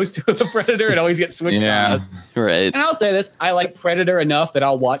get close to the Predator, it always gets switched on Yeah. us. right. And I'll say this: I like Predator enough that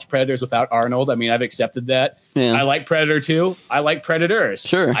I'll watch Predators without Arnold. I mean, I've accepted that. Yeah. I like Predator 2. I like Predators.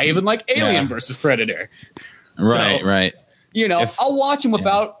 Sure. I even like Alien Yeah. versus Predator. Right, So, right. I'll watch him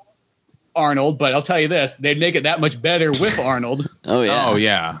without Arnold, but I'll tell you this: they'd make it that much better with Arnold. Oh yeah. Oh,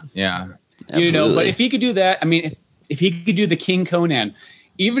 yeah. Yeah. Absolutely. But if he could do that, I mean, if he could do the King Conan,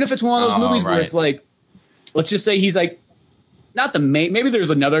 even if it's one of those Oh, movies where right. it's like, let's just say he's like not the main. Maybe there's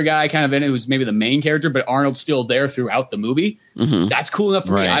another guy kind of in it who's maybe the main character, but Arnold's still there throughout the movie. That's cool enough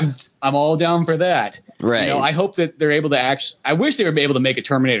for me. Right. I'm all down for that. Right. I hope that they're able to I wish they were able to make a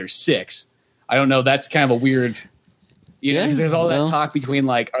Terminator 6. I don't know. That's kind of a weird. Yeah, Because there's all well. that talk between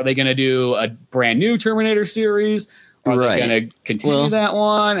like, are they going to do a brand new Terminator series? Are Right. they going to continue Well, that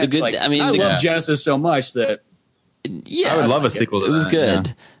one? the It's good- like, I mean, I the- love Genesis so much that Yeah. I would love a like it. sequel to It was that,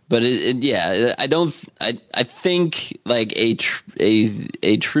 good. yeah. But I think like a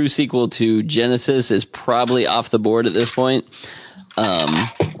true sequel to Genesis is probably off the board at this point.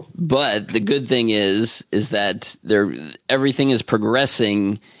 But the good thing is that everything is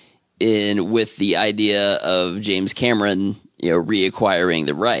progressing with the idea of James Cameron, reacquiring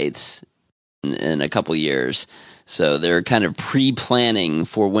the rights in a couple years. So they're kind of pre-planning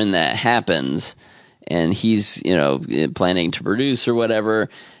for when that happens, and he's planning to produce or whatever.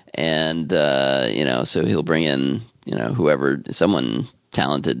 and so he'll bring in someone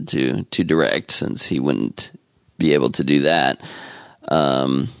talented to direct, since he wouldn't be able to do that.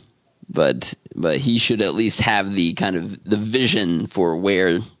 But he should at least have the kind of the vision for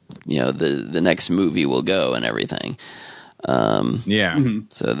where the next movie will go and everything.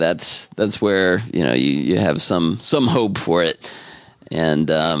 So that's where you have some hope for it. And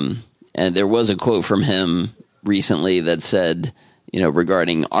there was a quote from him recently that said,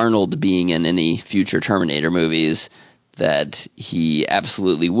 regarding Arnold being in any future Terminator movies, that he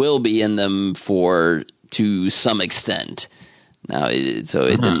absolutely will be in them to some extent. Now, so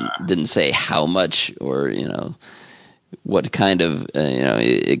it didn't say how much or what kind of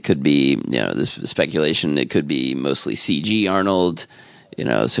it could be. This speculation. It could be mostly CG Arnold.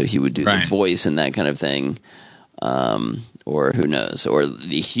 So he would do the voice and that kind of thing. Or who knows? Or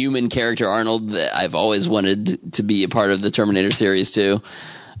the human character Arnold that I've always wanted to be a part of the Terminator series too.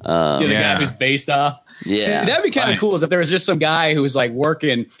 The guy who's based off. Yeah, see, that'd be kind of cool. Is if there was just some guy who was like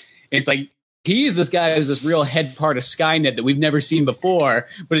working. And it's like he's this guy who's this real head part of Skynet that we've never seen before,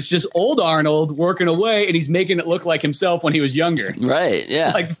 but it's just old Arnold working away, and he's making it look like himself when he was younger. Right?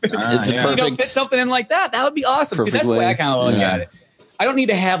 Yeah, like it's a perfect fit something in like that. That would be awesome. See, that's the way I kind of look at it. I don't need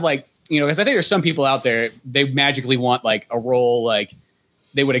to have because I think there's some people out there, they magically want like a role like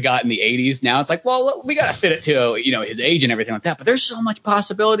they would have got in the 80s. Now it's like, well, we got to fit it to, his age and everything like that. But there's so much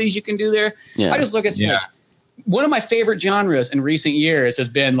possibilities you can do there. Yeah. I just look at like, one of my favorite genres in recent years has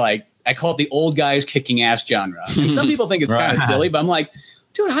been like, I call it the old guys kicking ass genre. And some people think it's kind of silly, but I'm like,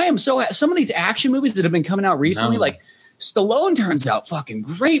 dude, I am some of these action movies that have been coming out recently, like Stallone turns out fucking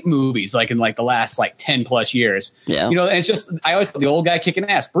great movies, like in like the last 10 plus years. Yeah, and it's just I always call the old guy kicking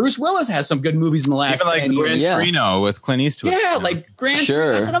ass. Bruce Willis has some good movies in the last 10 years. Gran Torino with Clint Eastwood. Yeah, like Gran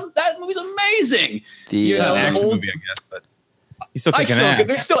Torino. That movie's amazing. The action movie, I guess, but he's still kicking ass.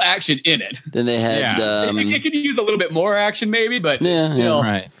 There's still action in it. Then they had it could use a little bit more action, maybe, but still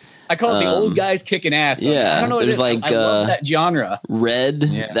right. I call it the old guys kicking ass. Though. Yeah, I don't know what it is. Like, I love that genre. Red,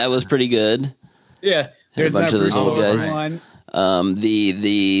 that was pretty good. Yeah, there's a bunch of those old guys. One.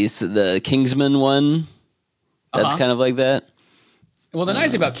 The Kingsman one, that's kind of like that. Well, the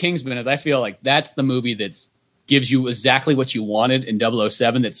nice thing about Kingsman is I feel like that's the movie that gives you exactly what you wanted in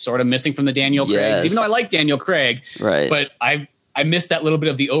 007 that's sort of missing from the Daniel Craig. Even though I like Daniel Craig, but I miss that little bit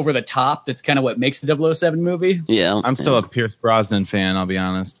of the over the top. That's kind of what makes the 007 movie. Yeah, I'm still a Pierce Brosnan fan. I'll be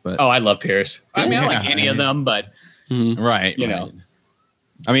honest, but I love Pierce. I mean, I like any of them, but right.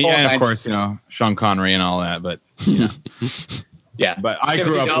 I mean, and of course, Sean Connery and all that, but yeah. But I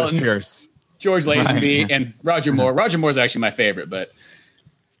grew up with Pierce, George Lazenby, and Roger Moore. Roger Moore's actually my favorite, but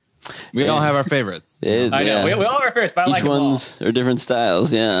we all have our favorites. I know we all have our favorites, but I like them all. Each ones are different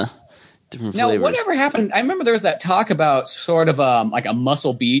styles. Yeah. Different flavors. Now, whatever happened? I remember there was that talk about sort of like a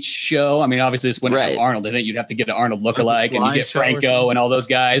Muscle Beach show. I mean, obviously this wouldn't have Arnold in it. You'd have to get an Arnold lookalike, and you get Franco and all those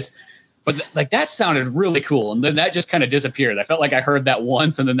guys. But that sounded really cool, and then that just kind of disappeared. I felt like I heard that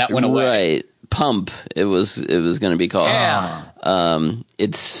once, and then that went away. Right, Pump. It was going to be called. Yeah. I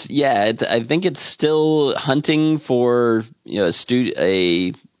think it's still hunting for a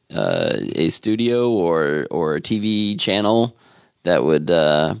studio or a TV channel that would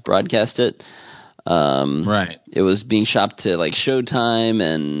broadcast it. Right. It was being shopped to like Showtime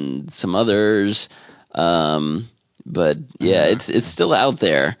and some others, but it's still out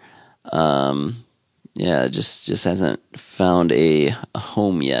there. It just hasn't found a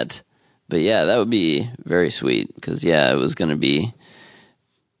home yet. But that would be very sweet because it was going to be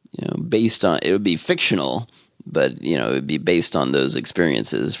based on, it would be fictional, but it would be based on those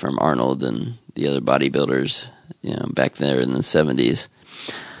experiences from Arnold and the other bodybuilders back there in the 70s.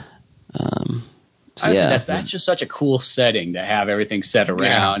 That's just such a cool setting to have everything set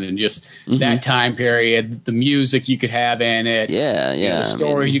around and just that time period, the music you could have in it, the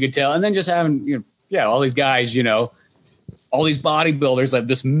stories you could tell, and then just having all these guys, all these bodybuilders, like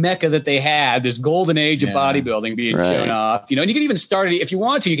this mecca that they had, this golden age of bodybuilding being shown off, and you could even start it if you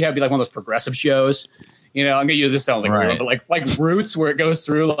want to. You could have it be like one of those progressive shows. I'm going to use this sounds like weird, but like Roots, where it goes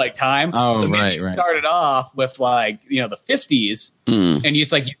through like time. Oh, so right. Started off with the 50s, and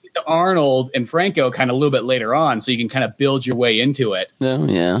it's like you get to Arnold and Franco kind of a little bit later on, so you can kind of build your way into it. Oh,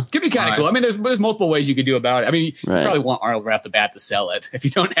 yeah, it could be kind of cool. I mean, there's multiple ways you could do about it. I mean, you probably want Arnold right off the bat to sell it. If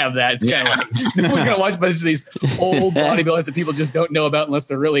you don't have that, it's kind of like no one's going to watch a bunch of these old bodybuilders that people just don't know about unless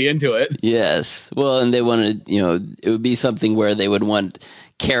they're really into it. Yes, well, and they wanted, it would be something where they would want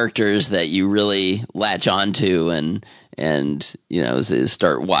characters that you really latch onto and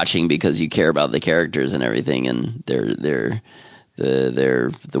start watching because you care about the characters and everything and the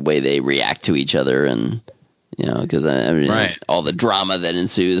way they react to each other and You know, because I mean, all the drama that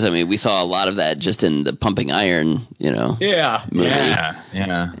ensues. I mean, we saw a lot of that just in the Pumping Iron, you know, movie. Yeah.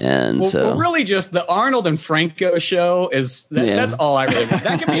 And well, really, just the Arnold and Franco show is that's all I really want.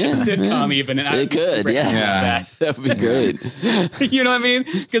 That could be a sitcom, even. And it could, that would be great. You know what I mean?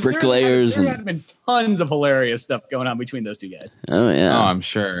 Because Bricklayers there had been tons of hilarious stuff going on between those two guys. Oh yeah, I'm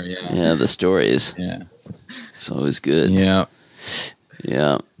sure. Yeah, the stories. Yeah, it's always good. Yeah.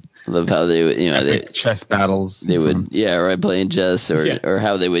 I love how they would, you know, chess battles. They would, playing chess, or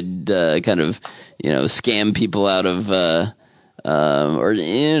how they would kind of, you know, scam people out of, or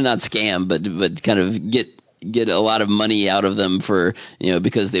not scam, but kind of get a lot of money out of them for, you know,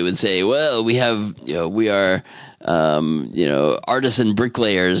 because they would say, well, we have, you know, we are, you know, artisan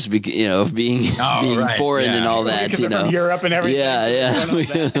bricklayers, you know, being foreign and all that, you know, from Europe and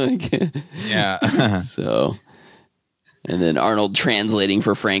everything. Yeah. So. And then Arnold translating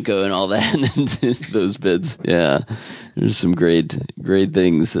for Franco and all that, those bits. Yeah, there's some great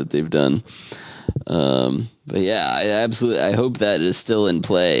things that they've done. But yeah, I hope that is still in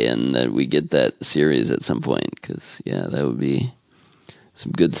play and that we get that series at some point because that would be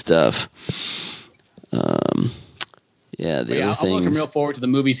some good stuff. I'm looking real forward to the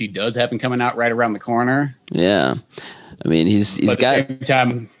movies he does have coming out right around the corner. Yeah, I mean he's got. At the same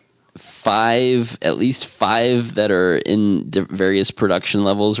time, at least five that are in various production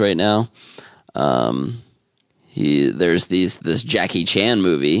levels right now. There's this Jackie Chan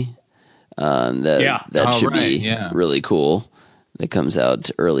movie that should be really cool. That comes out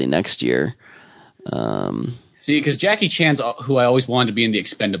early next year. See, because Jackie Chan's who I always wanted to be in the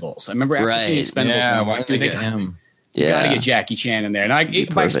Expendables. I remember after seeing Expendables, why did they get him? You got to get Jackie Chan in there. And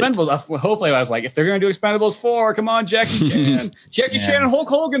by Expendables, hopefully I was like, if they're going to do Expendables 4, come on, Jackie Chan. Jackie Chan and Hulk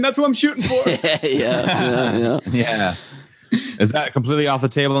Hogan, that's who I'm shooting for. Yeah. Is that completely off the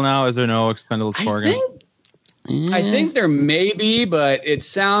table now? Is there no Expendables 4 again? I think there may be, but it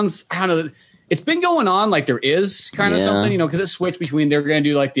sounds, I don't know. It's been going on like there is kind of something, you know, because it switched between they're going to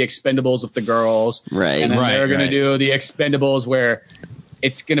do like the Expendables with the girls. Right. And then they're going to do the Expendables where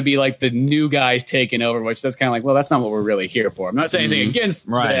it's going to be like the new guys taking over, which that's kind of like, well, that's not what we're really here for. I'm not saying anything against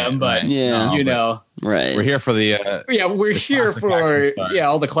them, but you know, we're here for the we're here for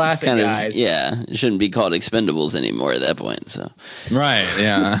all the classic guys. It shouldn't be called Expendables anymore at that point. So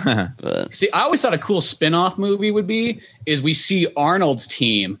but see, I always thought a cool spin-off movie would be is we see Arnold's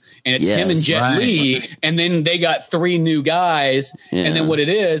team and it's him and Jet Li, and then they got three new guys, and then what it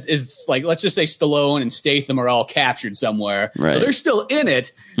is like, let's just say Stallone and Statham are all captured somewhere, so they're still in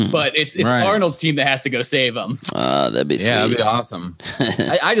it, but it's Arnold's team that has to go save them. That'd be sweet. Yeah, that'd be awesome.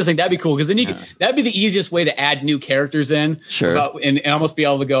 I just think that'd be cool because then that'd be the easiest way to add new characters in, and almost be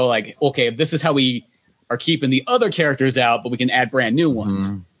able to go like, okay, this is how we are keeping the other characters out, but we can add brand new ones.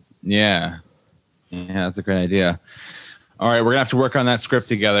 Yeah, that's a great idea. All right, we're gonna have to work on that script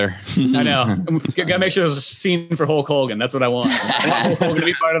together. I know. Gotta make sure there's a scene for Hulk Hogan. That's what I want. I want Hulk Hogan to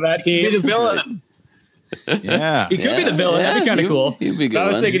be part of that team. Be the villain. He could be the villain. That'd be kind of cool. He'd be good. I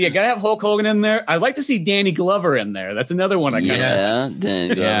was thinking, gotta have Hulk Hogan in there. I'd like to see Danny Glover in there. That's another one I kind of.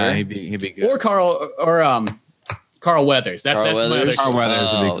 Danny Glover. Yeah, he'd be good. Or Carl Weathers. That's my other. Carl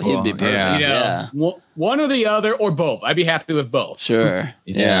Weathers would be cool. He'd be perfect. You know, one or the other, or both. I'd be happy with both. Sure.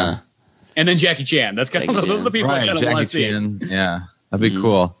 Yeah. And then Jackie Chan. That's kind of those are the people I kind of want to see. Yeah, that'd be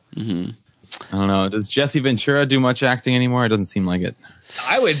cool. Mm-hmm. I don't know. Does Jesse Ventura do much acting anymore? It doesn't seem like it.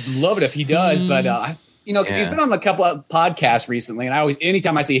 I would love it if he does, but you know, because he's been on a couple of podcasts recently, and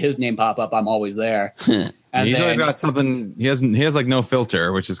anytime I see his name pop up, I'm always there. And he's always got something. He has like no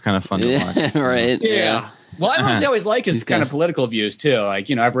filter, which is kind of fun to watch. Right. Yeah. Well, I honestly always like his kind of political views too. Like,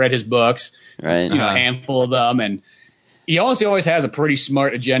 you know, I've read his books, right? You know, a handful of them, and he always has a pretty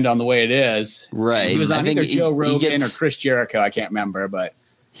smart agenda on the way it is. Right. He was on either Joe Rogan or Chris Jericho. I can't remember, but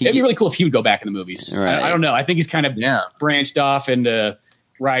it'd be really cool if he would go back in the movies. Right. I don't know. I think he's kind of branched off into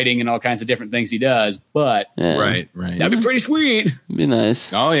writing and all kinds of different things he does, but right. That'd be pretty sweet. It'd be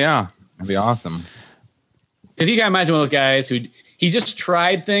nice. Oh yeah, that'd be awesome. Because he kind of reminds me of one of those guys who he just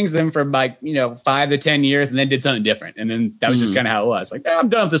tried things then for like 5 to 10 years and then did something different, and then that was just kind of how it was. Like, I'm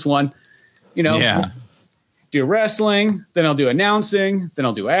done with this one. Do wrestling, then I'll do announcing, then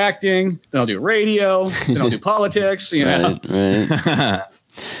I'll do acting, then I'll do radio, then I'll do politics. You know, right.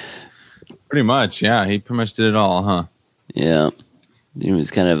 Pretty much, yeah. He pretty much did it all, huh? Yeah. He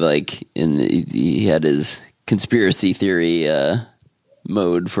was kind of like he had his conspiracy theory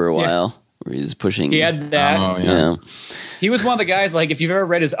mode for a while, where he was pushing. He had that. Oh, yeah. He was one of the guys. Like, if you've ever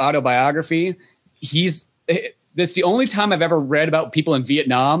read his autobiography, that's the only time I've ever read about people in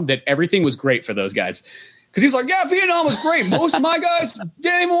Vietnam that everything was great for those guys. Because he's like, yeah, Vietnam was great. Most of my guys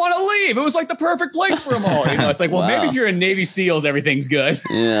didn't even want to leave. It was like the perfect place for them all. It's like, well, maybe if you're in Navy SEALs, everything's good.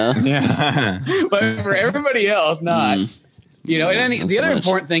 Yeah. But for everybody else, not. And then the other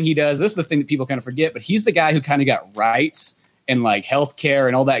important thing he does, this is the thing that people kind of forget, but he's the guy who kind of got rights and like healthcare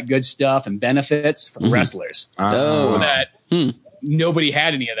and all that good stuff and benefits from wrestlers. Nobody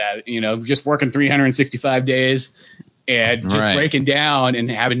had any of that, just working 365 days. And just breaking down and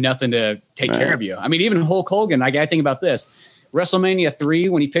having nothing to take care of you. I mean, even Hulk Hogan, like I think about this. WrestleMania 3,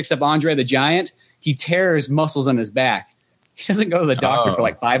 when he picks up Andre the Giant, he tears muscles on his back. He doesn't go to the doctor for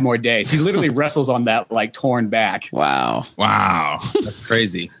like 5 more days. He literally wrestles on that like torn back. Wow. That's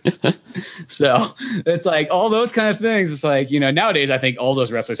crazy. So it's like all those kind of things. It's like, nowadays I think all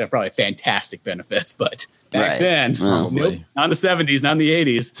those wrestlers have probably fantastic benefits. But back then, nope, not in the 70s, not in the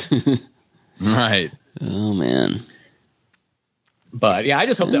 80s. Right. Oh, man. But yeah, I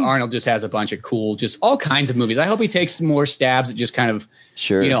just hope that Arnold just has a bunch of cool, just all kinds of movies. I hope he takes more stabs at just kind of,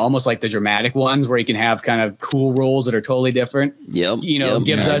 almost like the dramatic ones where he can have kind of cool roles that are totally different.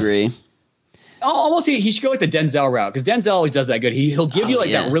 Gives us. Agree. Almost he should go like the Denzel route because Denzel always does that good. He'll give you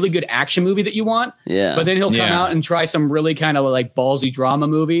like that really good action movie that you want. Yeah. But then he'll come out and try some really kind of like ballsy drama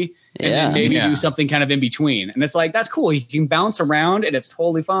movie and then maybe do something kind of in between. And it's like, that's cool. He can bounce around and it's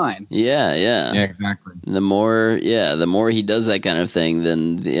totally fine. Yeah. Yeah, exactly. The more he does that kind of thing,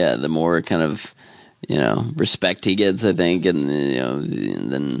 then the more kind of, respect he gets, I think. And,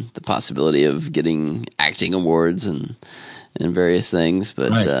 then the possibility of getting acting awards and various things.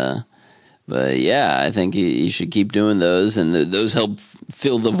 But yeah, I think he should keep doing those, and those help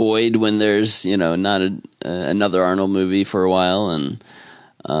fill the void when there's not another Arnold movie for a while, and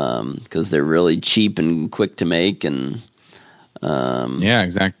because they're really cheap and quick to make, and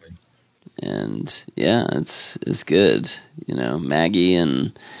exactly, and it's good. Maggie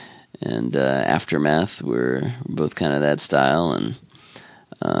and Aftermath were both kind of that style, and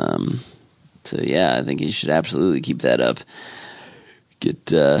so yeah, I think he should absolutely keep that up. Get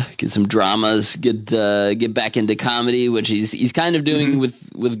some dramas. Get back into comedy, which he's kind of doing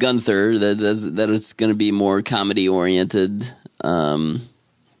with Gunther. That is going to be more comedy oriented. But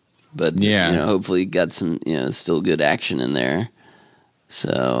hopefully got some still good action in there.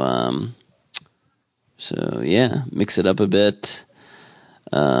 So mix it up a bit.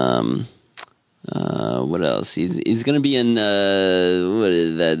 What else? He's going to be in what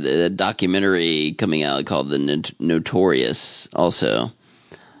is that documentary coming out called The Notorious also.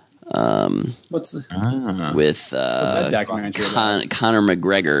 What's this? With what's that documentary Conor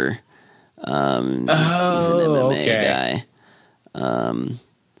McGregor. He's an MMA guy.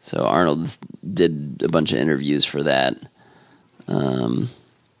 So Arnold did a bunch of interviews for that.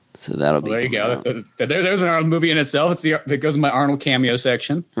 So that'll be. There you go. There's an Arnold movie in itself. That goes in my Arnold cameo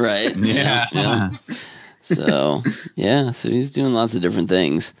section. Right. Yeah. So he's doing lots of different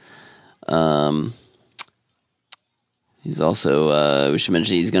things. He's also. We should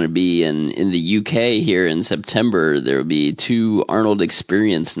mention he's going to be in the UK here in September. There will be 2 Arnold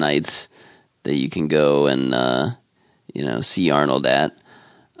Experience nights that you can go and see Arnold at.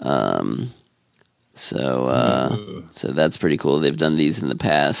 So that's pretty cool. They've done these in the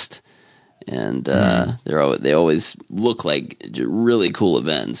past, and they always look like really cool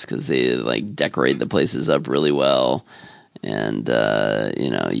events because they like decorate the places up really well, and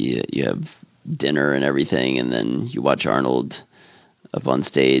you have dinner and everything, and then you watch Arnold up on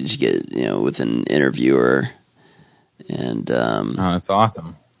stage with an interviewer, and that's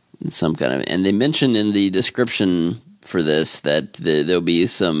awesome. And they mentioned in the description for this that there'll be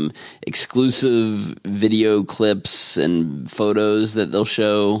some exclusive video clips and photos that they'll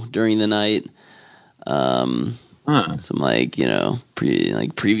show during the night. Some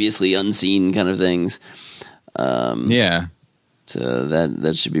previously unseen kind of things. So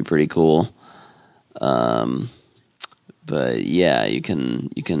that should be pretty cool. But yeah, you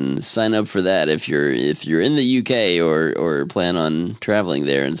can sign up for that if you're in the UK or plan on traveling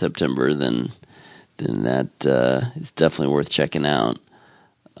there in September, then that is definitely worth checking out.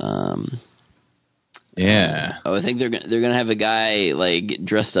 I think they're gonna have a guy like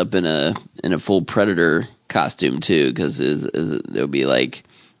dressed up in a full Predator costume too, because they'll be like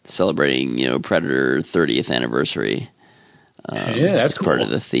celebrating Predator 30th anniversary. That's cool. Part of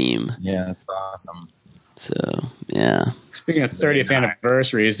the theme. Yeah, that's awesome. So yeah. Speaking of 30th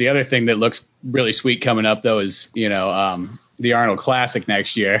anniversaries, the other thing that looks really sweet coming up though is the Arnold Classic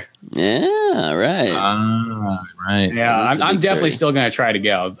next year. Yeah, right. Right. Yeah, I'm definitely still going to try to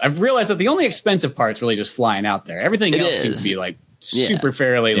go. I've realized that the only expensive part is really just flying out there. Everything else seems to be like super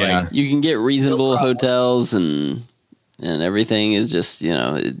fairly like. You can get reasonable hotels and everything is just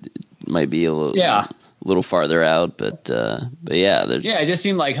it might be a little farther out, but yeah, there's it just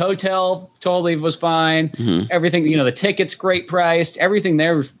seemed like hotel totally was fine. Everything, the tickets great priced, everything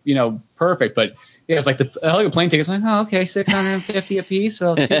there was perfect. But yeah, it's like the plane tickets. I'm like, oh, okay, $650 a piece,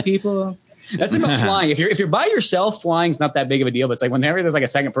 so 2 people. That's about flying. If you're by yourself, flying's not that big of a deal. But it's like whenever there's like a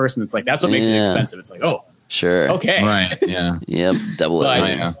second person, it's like that's what makes it expensive. It's like, oh, sure, okay, right, yeah, yep, double it.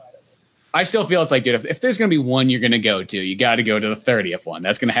 Yeah. I still feel it's like, dude, if there's going to be one you're going to go to, you got to go to the 30th one.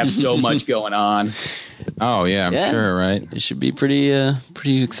 That's going to have so much going on. Oh yeah, I'm sure, right? It should be pretty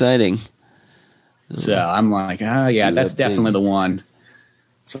exciting. So I'm like, that's definitely the one.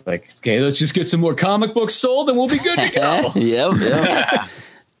 It's like, okay, let's just get some more comic books sold and we'll be good to go. Yep.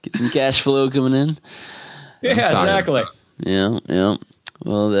 Get some cash flow coming in. Yeah, exactly. Yeah.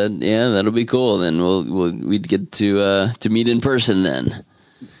 Well, that'll be cool. Then we'd get to meet in person then.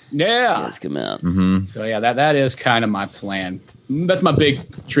 Yeah. Let's come out. Mm-hmm. So yeah, that is kind of my plan. That's my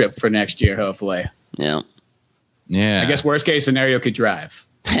big trip for next year, hopefully. Yeah. I guess worst case scenario could drive.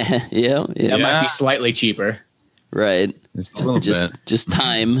 Yeah. That might be slightly cheaper. Right. Just a little bit. Just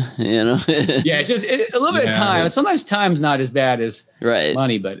time, Yeah, just a little bit of time. Sometimes time's not as bad as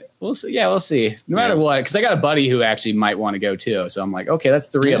money, but we'll see. Yeah, we'll see. No matter what, because I got a buddy who actually might want to go too. So I'm like, okay, that's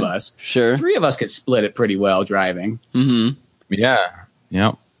 3 of us. Sure. 3 of us could split it pretty well driving. Mm-hmm. Yeah.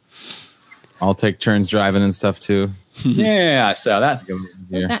 Yep. I'll take turns driving and stuff too. Yeah, so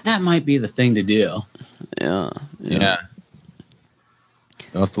that might be the thing to do. Yeah.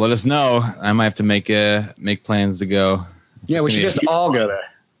 You'll have to let us know. I might have to make plans to go. Yeah, we should just all go there.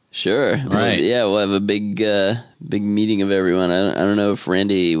 Sure. Right. Yeah, we'll have a big meeting of everyone. I don't know if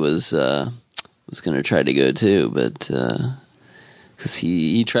Randy was going to try to go too, but because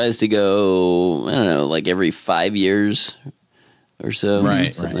he tries to go, I don't know, like every 5 years or so,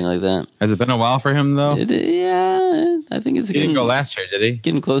 something like that. Has it been a while for him though? I think it's. He didn't go last year, did he?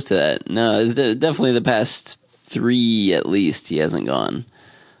 Getting close to that. No, it's definitely the past 3 at least. He hasn't gone.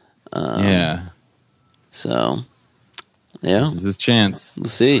 So, yeah, this is his chance. We'll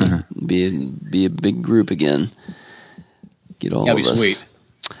see. Be a big group again. Get all of us. That'd be sweet.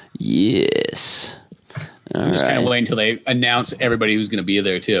 Yes. I'm just kind of waiting until they announce everybody who's going to be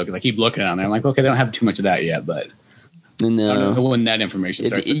there too, because I keep looking on there. I'm like, okay, they don't have too much of that yet, but no. I don't know when that information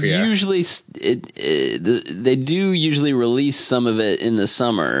starts to appear. Usually, they do usually release some of it in the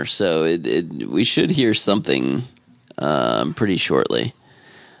summer, so we should hear something pretty shortly.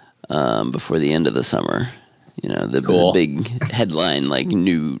 Before the end of the summer, the big headline like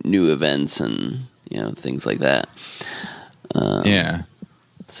new events and things like that.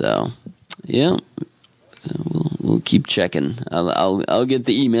 So we'll keep checking. I'll get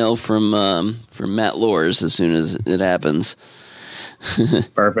the email from Matt Lors as soon as it happens.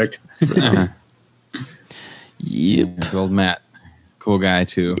 Perfect. Yep. Good old Matt, cool guy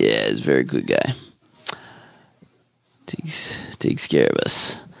too. Yeah, he's a very good guy. Takes care of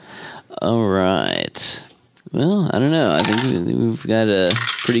us. All right. Well, I don't know. I think we've got a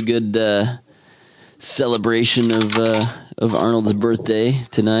pretty good celebration of Arnold's birthday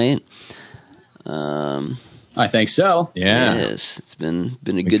tonight. I think so. Yeah. Yes, it's been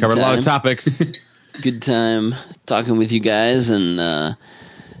a good time. We covered a lot of topics. Good time talking with you guys and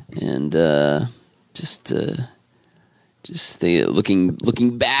just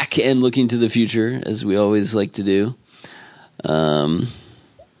looking back and looking to the future as we always like to do.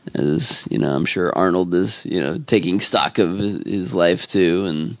 As I'm sure Arnold is taking stock of his life too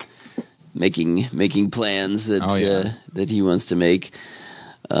and making plans that he wants to make.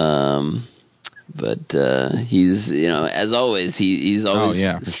 But he's as always he's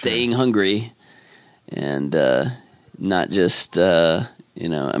always staying hungry and not just the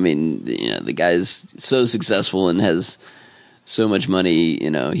guy's so successful and has so much money.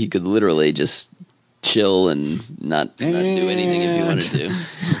 He could literally just chill and not do anything if you wanted to.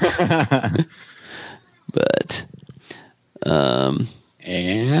 But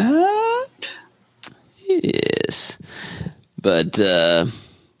yes, but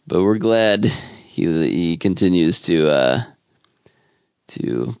we're glad he continues to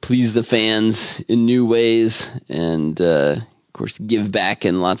please the fans in new ways and of course give back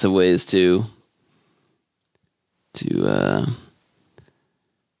in lots of ways too.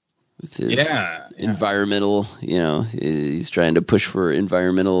 With his environmental, he's trying to push for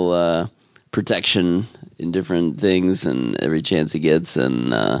environmental protection in different things and every chance he gets,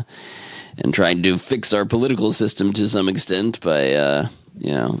 and trying to fix our political system to some extent by,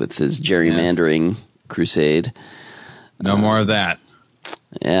 with his gerrymandering crusade. No more of that.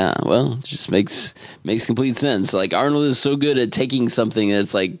 Yeah, well, it just makes complete sense. Like Arnold is so good at taking something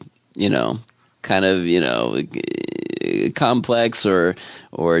that's like, kind of, complex or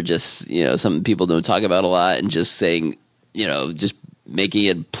just, something people don't talk about a lot, and just saying, just making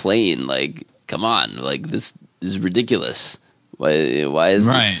it plain, like, come on, like, this is ridiculous. Why is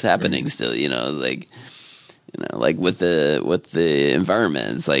this happening still? Like with the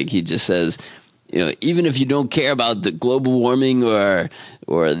environment, it's like he just says, even if you don't care about the global warming or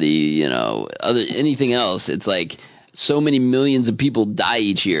the other anything else, it's like so many millions of people die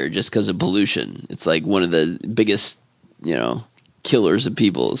each year just because of pollution. It's like one of the biggest killers of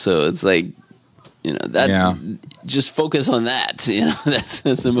people. So it's like just focus on that. That's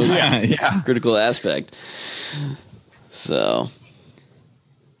the most critical aspect. So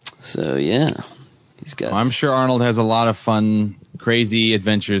yeah, he's got. I'm sure Arnold has a lot of fun, crazy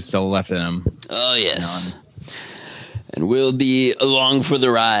adventures still left in him. Oh yes, and we'll be along for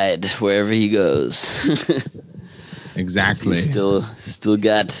the ride wherever he goes. Exactly. He's still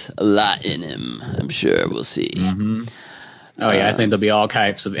got a lot in him. I'm sure. We'll see. Mm-hmm. Oh yeah, I think there'll be all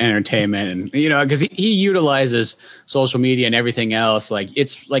types of entertainment, and because he utilizes social media and everything else. Like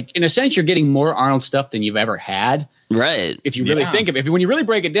it's like in a sense, you're getting more Arnold stuff than you've ever had. Right. If you really think of it, when you really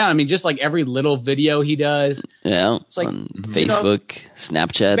break it down, I mean, just like every little video he does. Yeah. It's like on Facebook,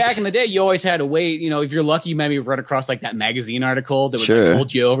 Snapchat. Back in the day, you always had to wait. If you're lucky, you maybe run across like that magazine article that would like,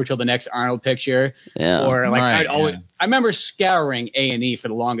 hold you over till the next Arnold picture. Yeah. Or like I remember scouring A&E for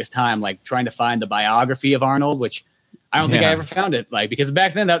the longest time, like trying to find the biography of Arnold, which I don't think I ever found it. Like because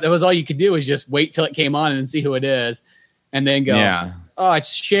back then that was all you could do was just wait till it came on and see who it is, and then go. Yeah. Oh,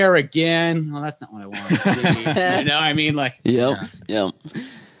 it's Cher again. Well, that's not what I want to see. I mean, like, yep.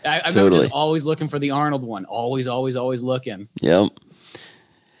 I remember just always looking for the Arnold one. Always looking. Yep.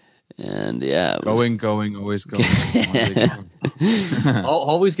 And going, always going.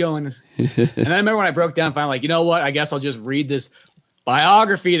 Always going. And then I remember when I broke down, finally, like, you know what? I guess I'll just read this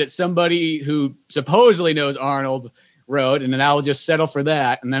biography that somebody who supposedly knows Arnold wrote, and then I'll just settle for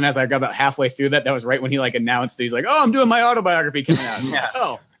that. And then as I got about halfway through that was right when he like announced that he's like, "Oh, I'm doing my autobiography coming out."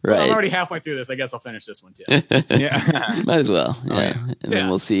 Well, I'm already halfway through this. I guess I'll finish this one too. Might as well. And then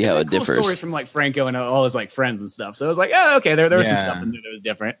we'll see how it differs. Stories from like Franco and all his like friends and stuff. So I was like, "Oh, okay, there was some stuff in there that was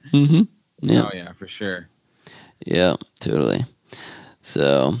different." Mm-hmm. Yeah. Oh yeah, for sure. Yeah, totally.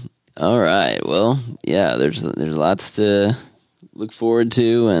 So, all right. Well, yeah, there's lots to look forward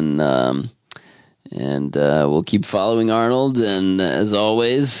to, and we'll keep following Arnold. And as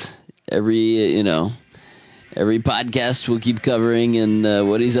always, every podcast we'll keep covering and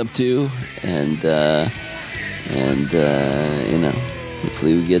what he's up to, and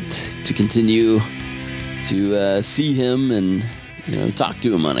hopefully we get to continue to see him and talk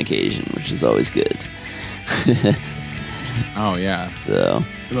to him on occasion, which is always good. Oh yeah. So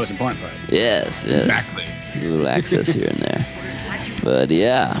the most important part. Yes. Exactly. A little access here and there, but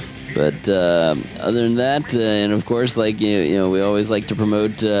yeah. But other than that, and of course, like we always like to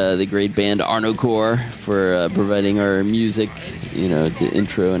promote the great band Arno Core for providing our music, to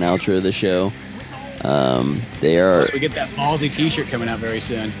intro and outro the show. They are. So we get that ballsy T-shirt coming out very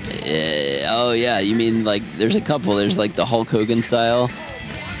soon. Oh yeah, you mean like there's a couple. There's like the Hulk Hogan style.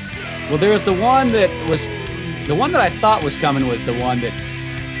 Well, there was the one that I thought was coming was the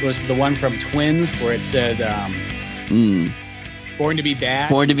one from Twins where it said. Born to be bad.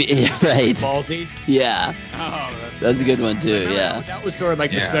 Born to be right. Ballsy. Yeah. Oh, that's a good one too. Yeah. That was sort of like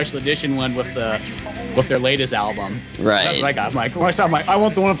the special edition one with their latest album. Right. That's what I got. I'm like, when I saw, I'm like, I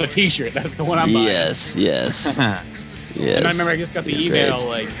want the one with the T-shirt. That's the one I'm buying. Yes. Yes. And I remember I just got the email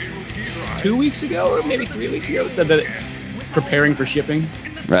like 2 weeks ago or maybe 3 weeks ago that said that it's preparing for shipping.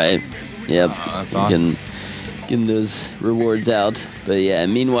 Right. Yep. Oh, that's awesome. Getting those rewards out, but yeah.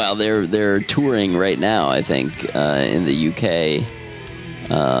 Meanwhile, they're touring right now. I think in the UK,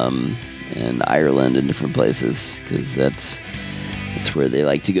 and Ireland and different places because that's where they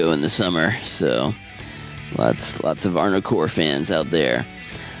like to go in the summer. So lots of Arno Core fans out there.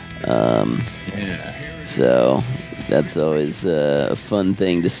 So that's always a fun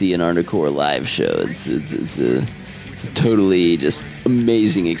thing to see an Arno Core live show. It's a totally just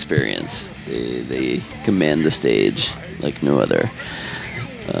amazing experience. They command the stage like no other.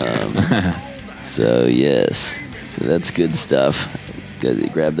 So yes, so that's good stuff.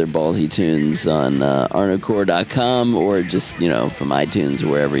 Grab their ballsy tunes on arnocore.com or just from iTunes or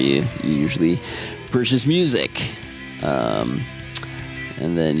wherever you usually purchase music. And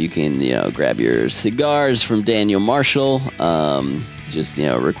then you can grab your cigars from Daniel Marshall. Just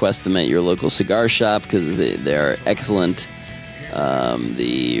request them at your local cigar shop because they're excellent.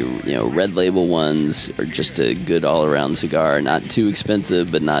 The Red Label ones are just a good all around cigar. Not too expensive,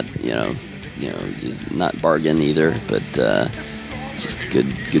 but not just not bargain either. But just good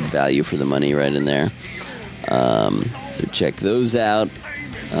value for the money right in there. So check those out.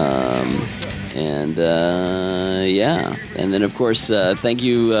 And then of course, thank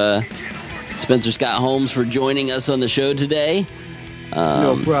you, Spencer Scott Holmes, for joining us on the show today.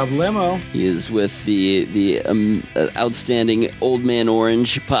 No problemo. He is with the outstanding Old Man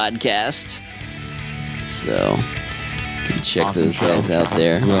Orange podcast. So you can check those guys out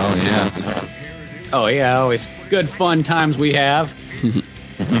there. Well, yeah. Oh yeah, always good fun times we have.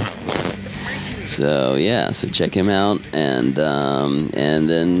 So check him out, and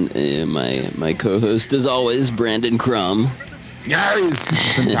then my co-host as always, Brandon Crumb. Guys,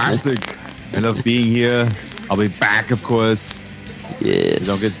 fantastic. I love being here. I'll be back, of course. Yes.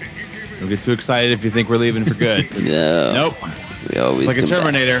 Don't get too excited if you think we're leaving for good. No. Nope. We always it's like a come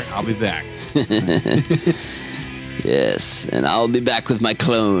Terminator. back. I'll be back. Yes, and I'll be back with my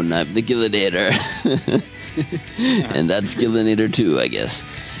clone. I'm the Gillinator. And that's Gillinator 2, I guess.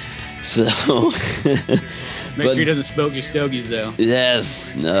 So Make sure he doesn't smoke your stogies, though.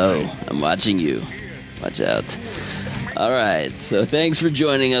 Yes, no, I'm watching you. Watch out. All right, so thanks for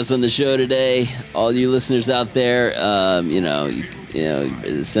joining us on the show today, all you listeners out there. Send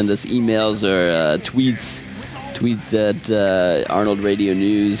us emails or tweets at Arnold Radio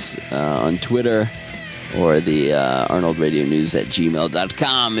News on Twitter, or the Arnold Radio News at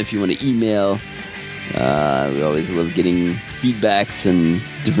gmail.com if you want to email. We always love getting feedbacks and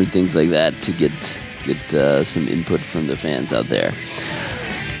different things like that to get some input from the fans out there.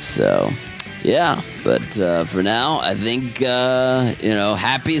 So, yeah, but for now, I think,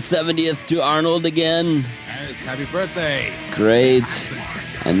 happy 70th to Arnold again. Yes, happy birthday. Great.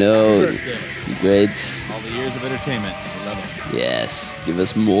 I know. Great. All the years of entertainment. I love it. Yes. Give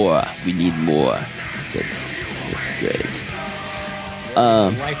us more. We need more. That's great. A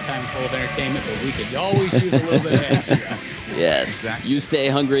lifetime full of entertainment, but we could always use a little bit of extra. Yes. Exactly. You stay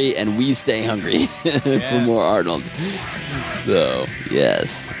hungry and we stay hungry for more Arnold. So,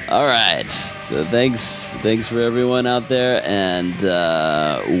 yes. All right. So thanks for everyone out there, and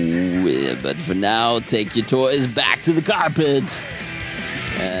but for now, take your toys back to the carpet,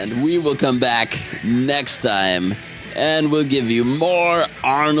 and we will come back next time, and we'll give you more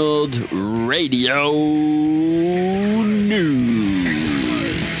Arnold Radio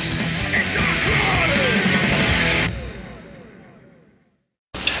News.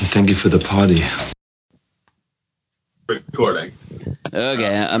 Thank you for the party. Recording.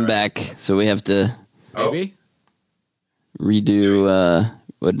 Okay, I'm back. So we have to Maybe? redo.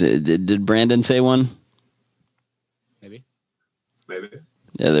 What did Brandon say? One? Maybe.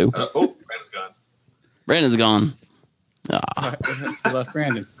 Hello. Brandon's gone. Brandon's gone. Ah. We left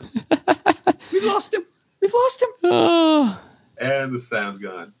Brandon. We've lost him. Oh. And the sound's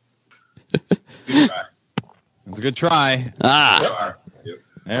gone. Good try. It's a good try. Ah.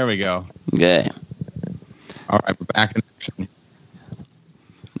 There we go. Okay. All right, we're back in action.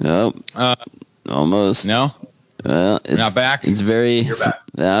 Oh. Almost. No? Well, it's not back? It's very. You're back.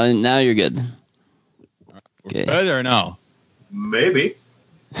 Now you're good. We're good or no? Maybe.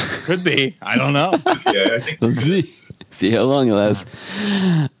 Could be. I don't know. Yeah, I think Let's see how long it lasts.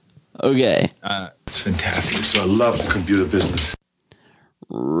 Okay. It's fantastic. So I love the computer business.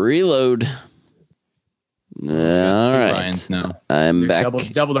 Reload. All right. Ryan's now. I'm back.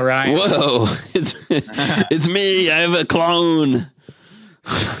 Double the Ryan. Whoa! It's me. I have a clone.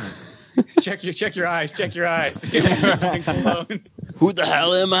 Check your eyes. Who the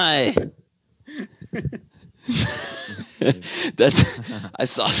hell am I? I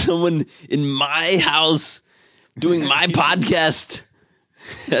saw someone in my house doing my podcast.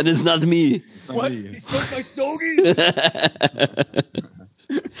 That is not me. What? He smoked my stogie?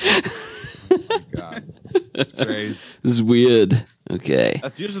 God. That's crazy. This is weird. Okay.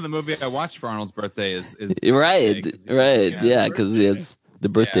 That's usually the movie I watch for Arnold's birthday is Right. Yeah, because it's the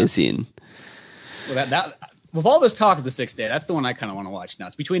birthday scene. Well, that with all this talk of the 6th day, that's the one I kind of want to watch now.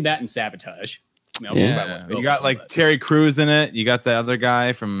 It's between that and Sabotage. I mean, Yeah. You got like Terry Crews in it. You got the other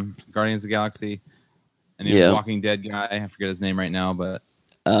guy from Guardians of the Galaxy, and the Walking Dead guy. I forget his name right now, but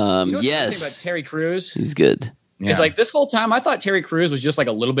You know what's yes, interesting about Terry Crews? he's good. It's like this whole time I thought Terry Crews was just like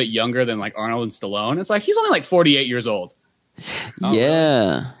a little bit younger than like Arnold and Stallone. It's like he's only like 48 years old. Yeah.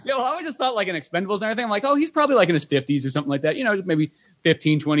 Yeah, well, I always just thought like in Expendables and everything. I'm like, oh, he's probably like in his 50s or something like that. You know, maybe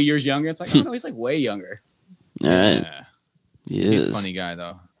 15, 20 years younger. It's like, oh no, he's like way younger. All right. yeah. He He's is. a funny guy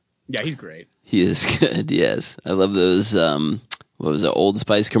though. Yeah, he's great. He is good. Yes, I love those. What was it? Old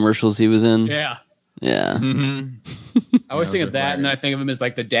Spice commercials he was in. Yeah. Yeah. Mm-hmm. I always think of that, and then I think of him as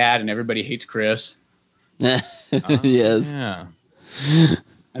like the dad, and everybody hates Chris. Yes. Yeah.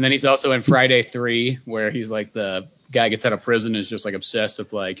 And then he's also in Friday 3, where he's like the guy gets out of prison and is just like obsessed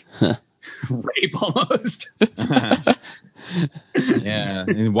with like rape almost. Yeah,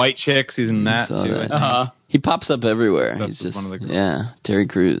 and White Chicks, he's in that Saw too. that. I think. Uh-huh. He pops up everywhere. So He's that's just one of the girls. yeah, Terry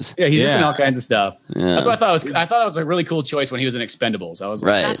Crews. Yeah, he's just in Yeah. all kinds of stuff. Yeah. That's what I thought that was a really cool choice when he was in Expendables. I was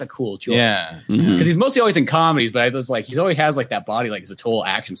like, Right. that's a cool choice. Yeah, Mhm. Because he's mostly always in comedies, but I was like, he's always has like that body, like he's a total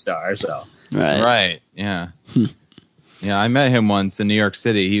action star. So Right. right. Yeah, yeah. I met him once in New York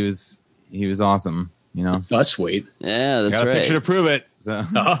City. He was awesome. You know, that's sweet. Yeah, that's got a picture to right. prove it. So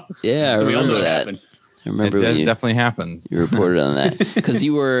Yeah, I So we all know remember what that. happened. I remember it when you definitely happened. reported on that because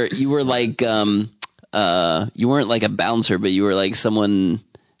you were like you weren't like a bouncer, but you were like someone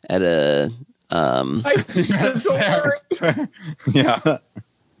at a Yeah,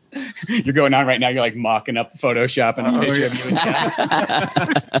 You're going on right now. You're like mocking up Photoshopping a picture of you and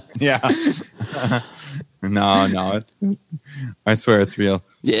Jeff. yeah. No. I swear it's real.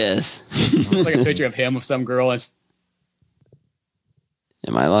 yes. It's like a picture of him with some girl. And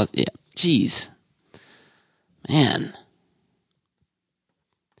Am I lost? Yeah. Jeez, man.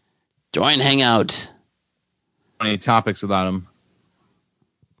 Join Hangout. Any topics without him?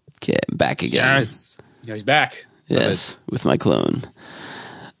 Okay, back again. Yes. he's back. Yes, with my clone.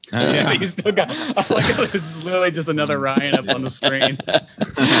 Yeah, but he's still got. Oh my God, there's literally just another Ryan up on the screen.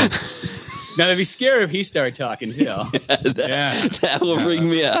 Now, I'd be scared if he started talking too. Yeah. That will freak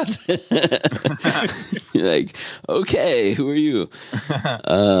me out. You're like, okay, who are you?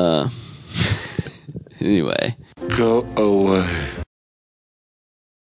 Anyway. Go away.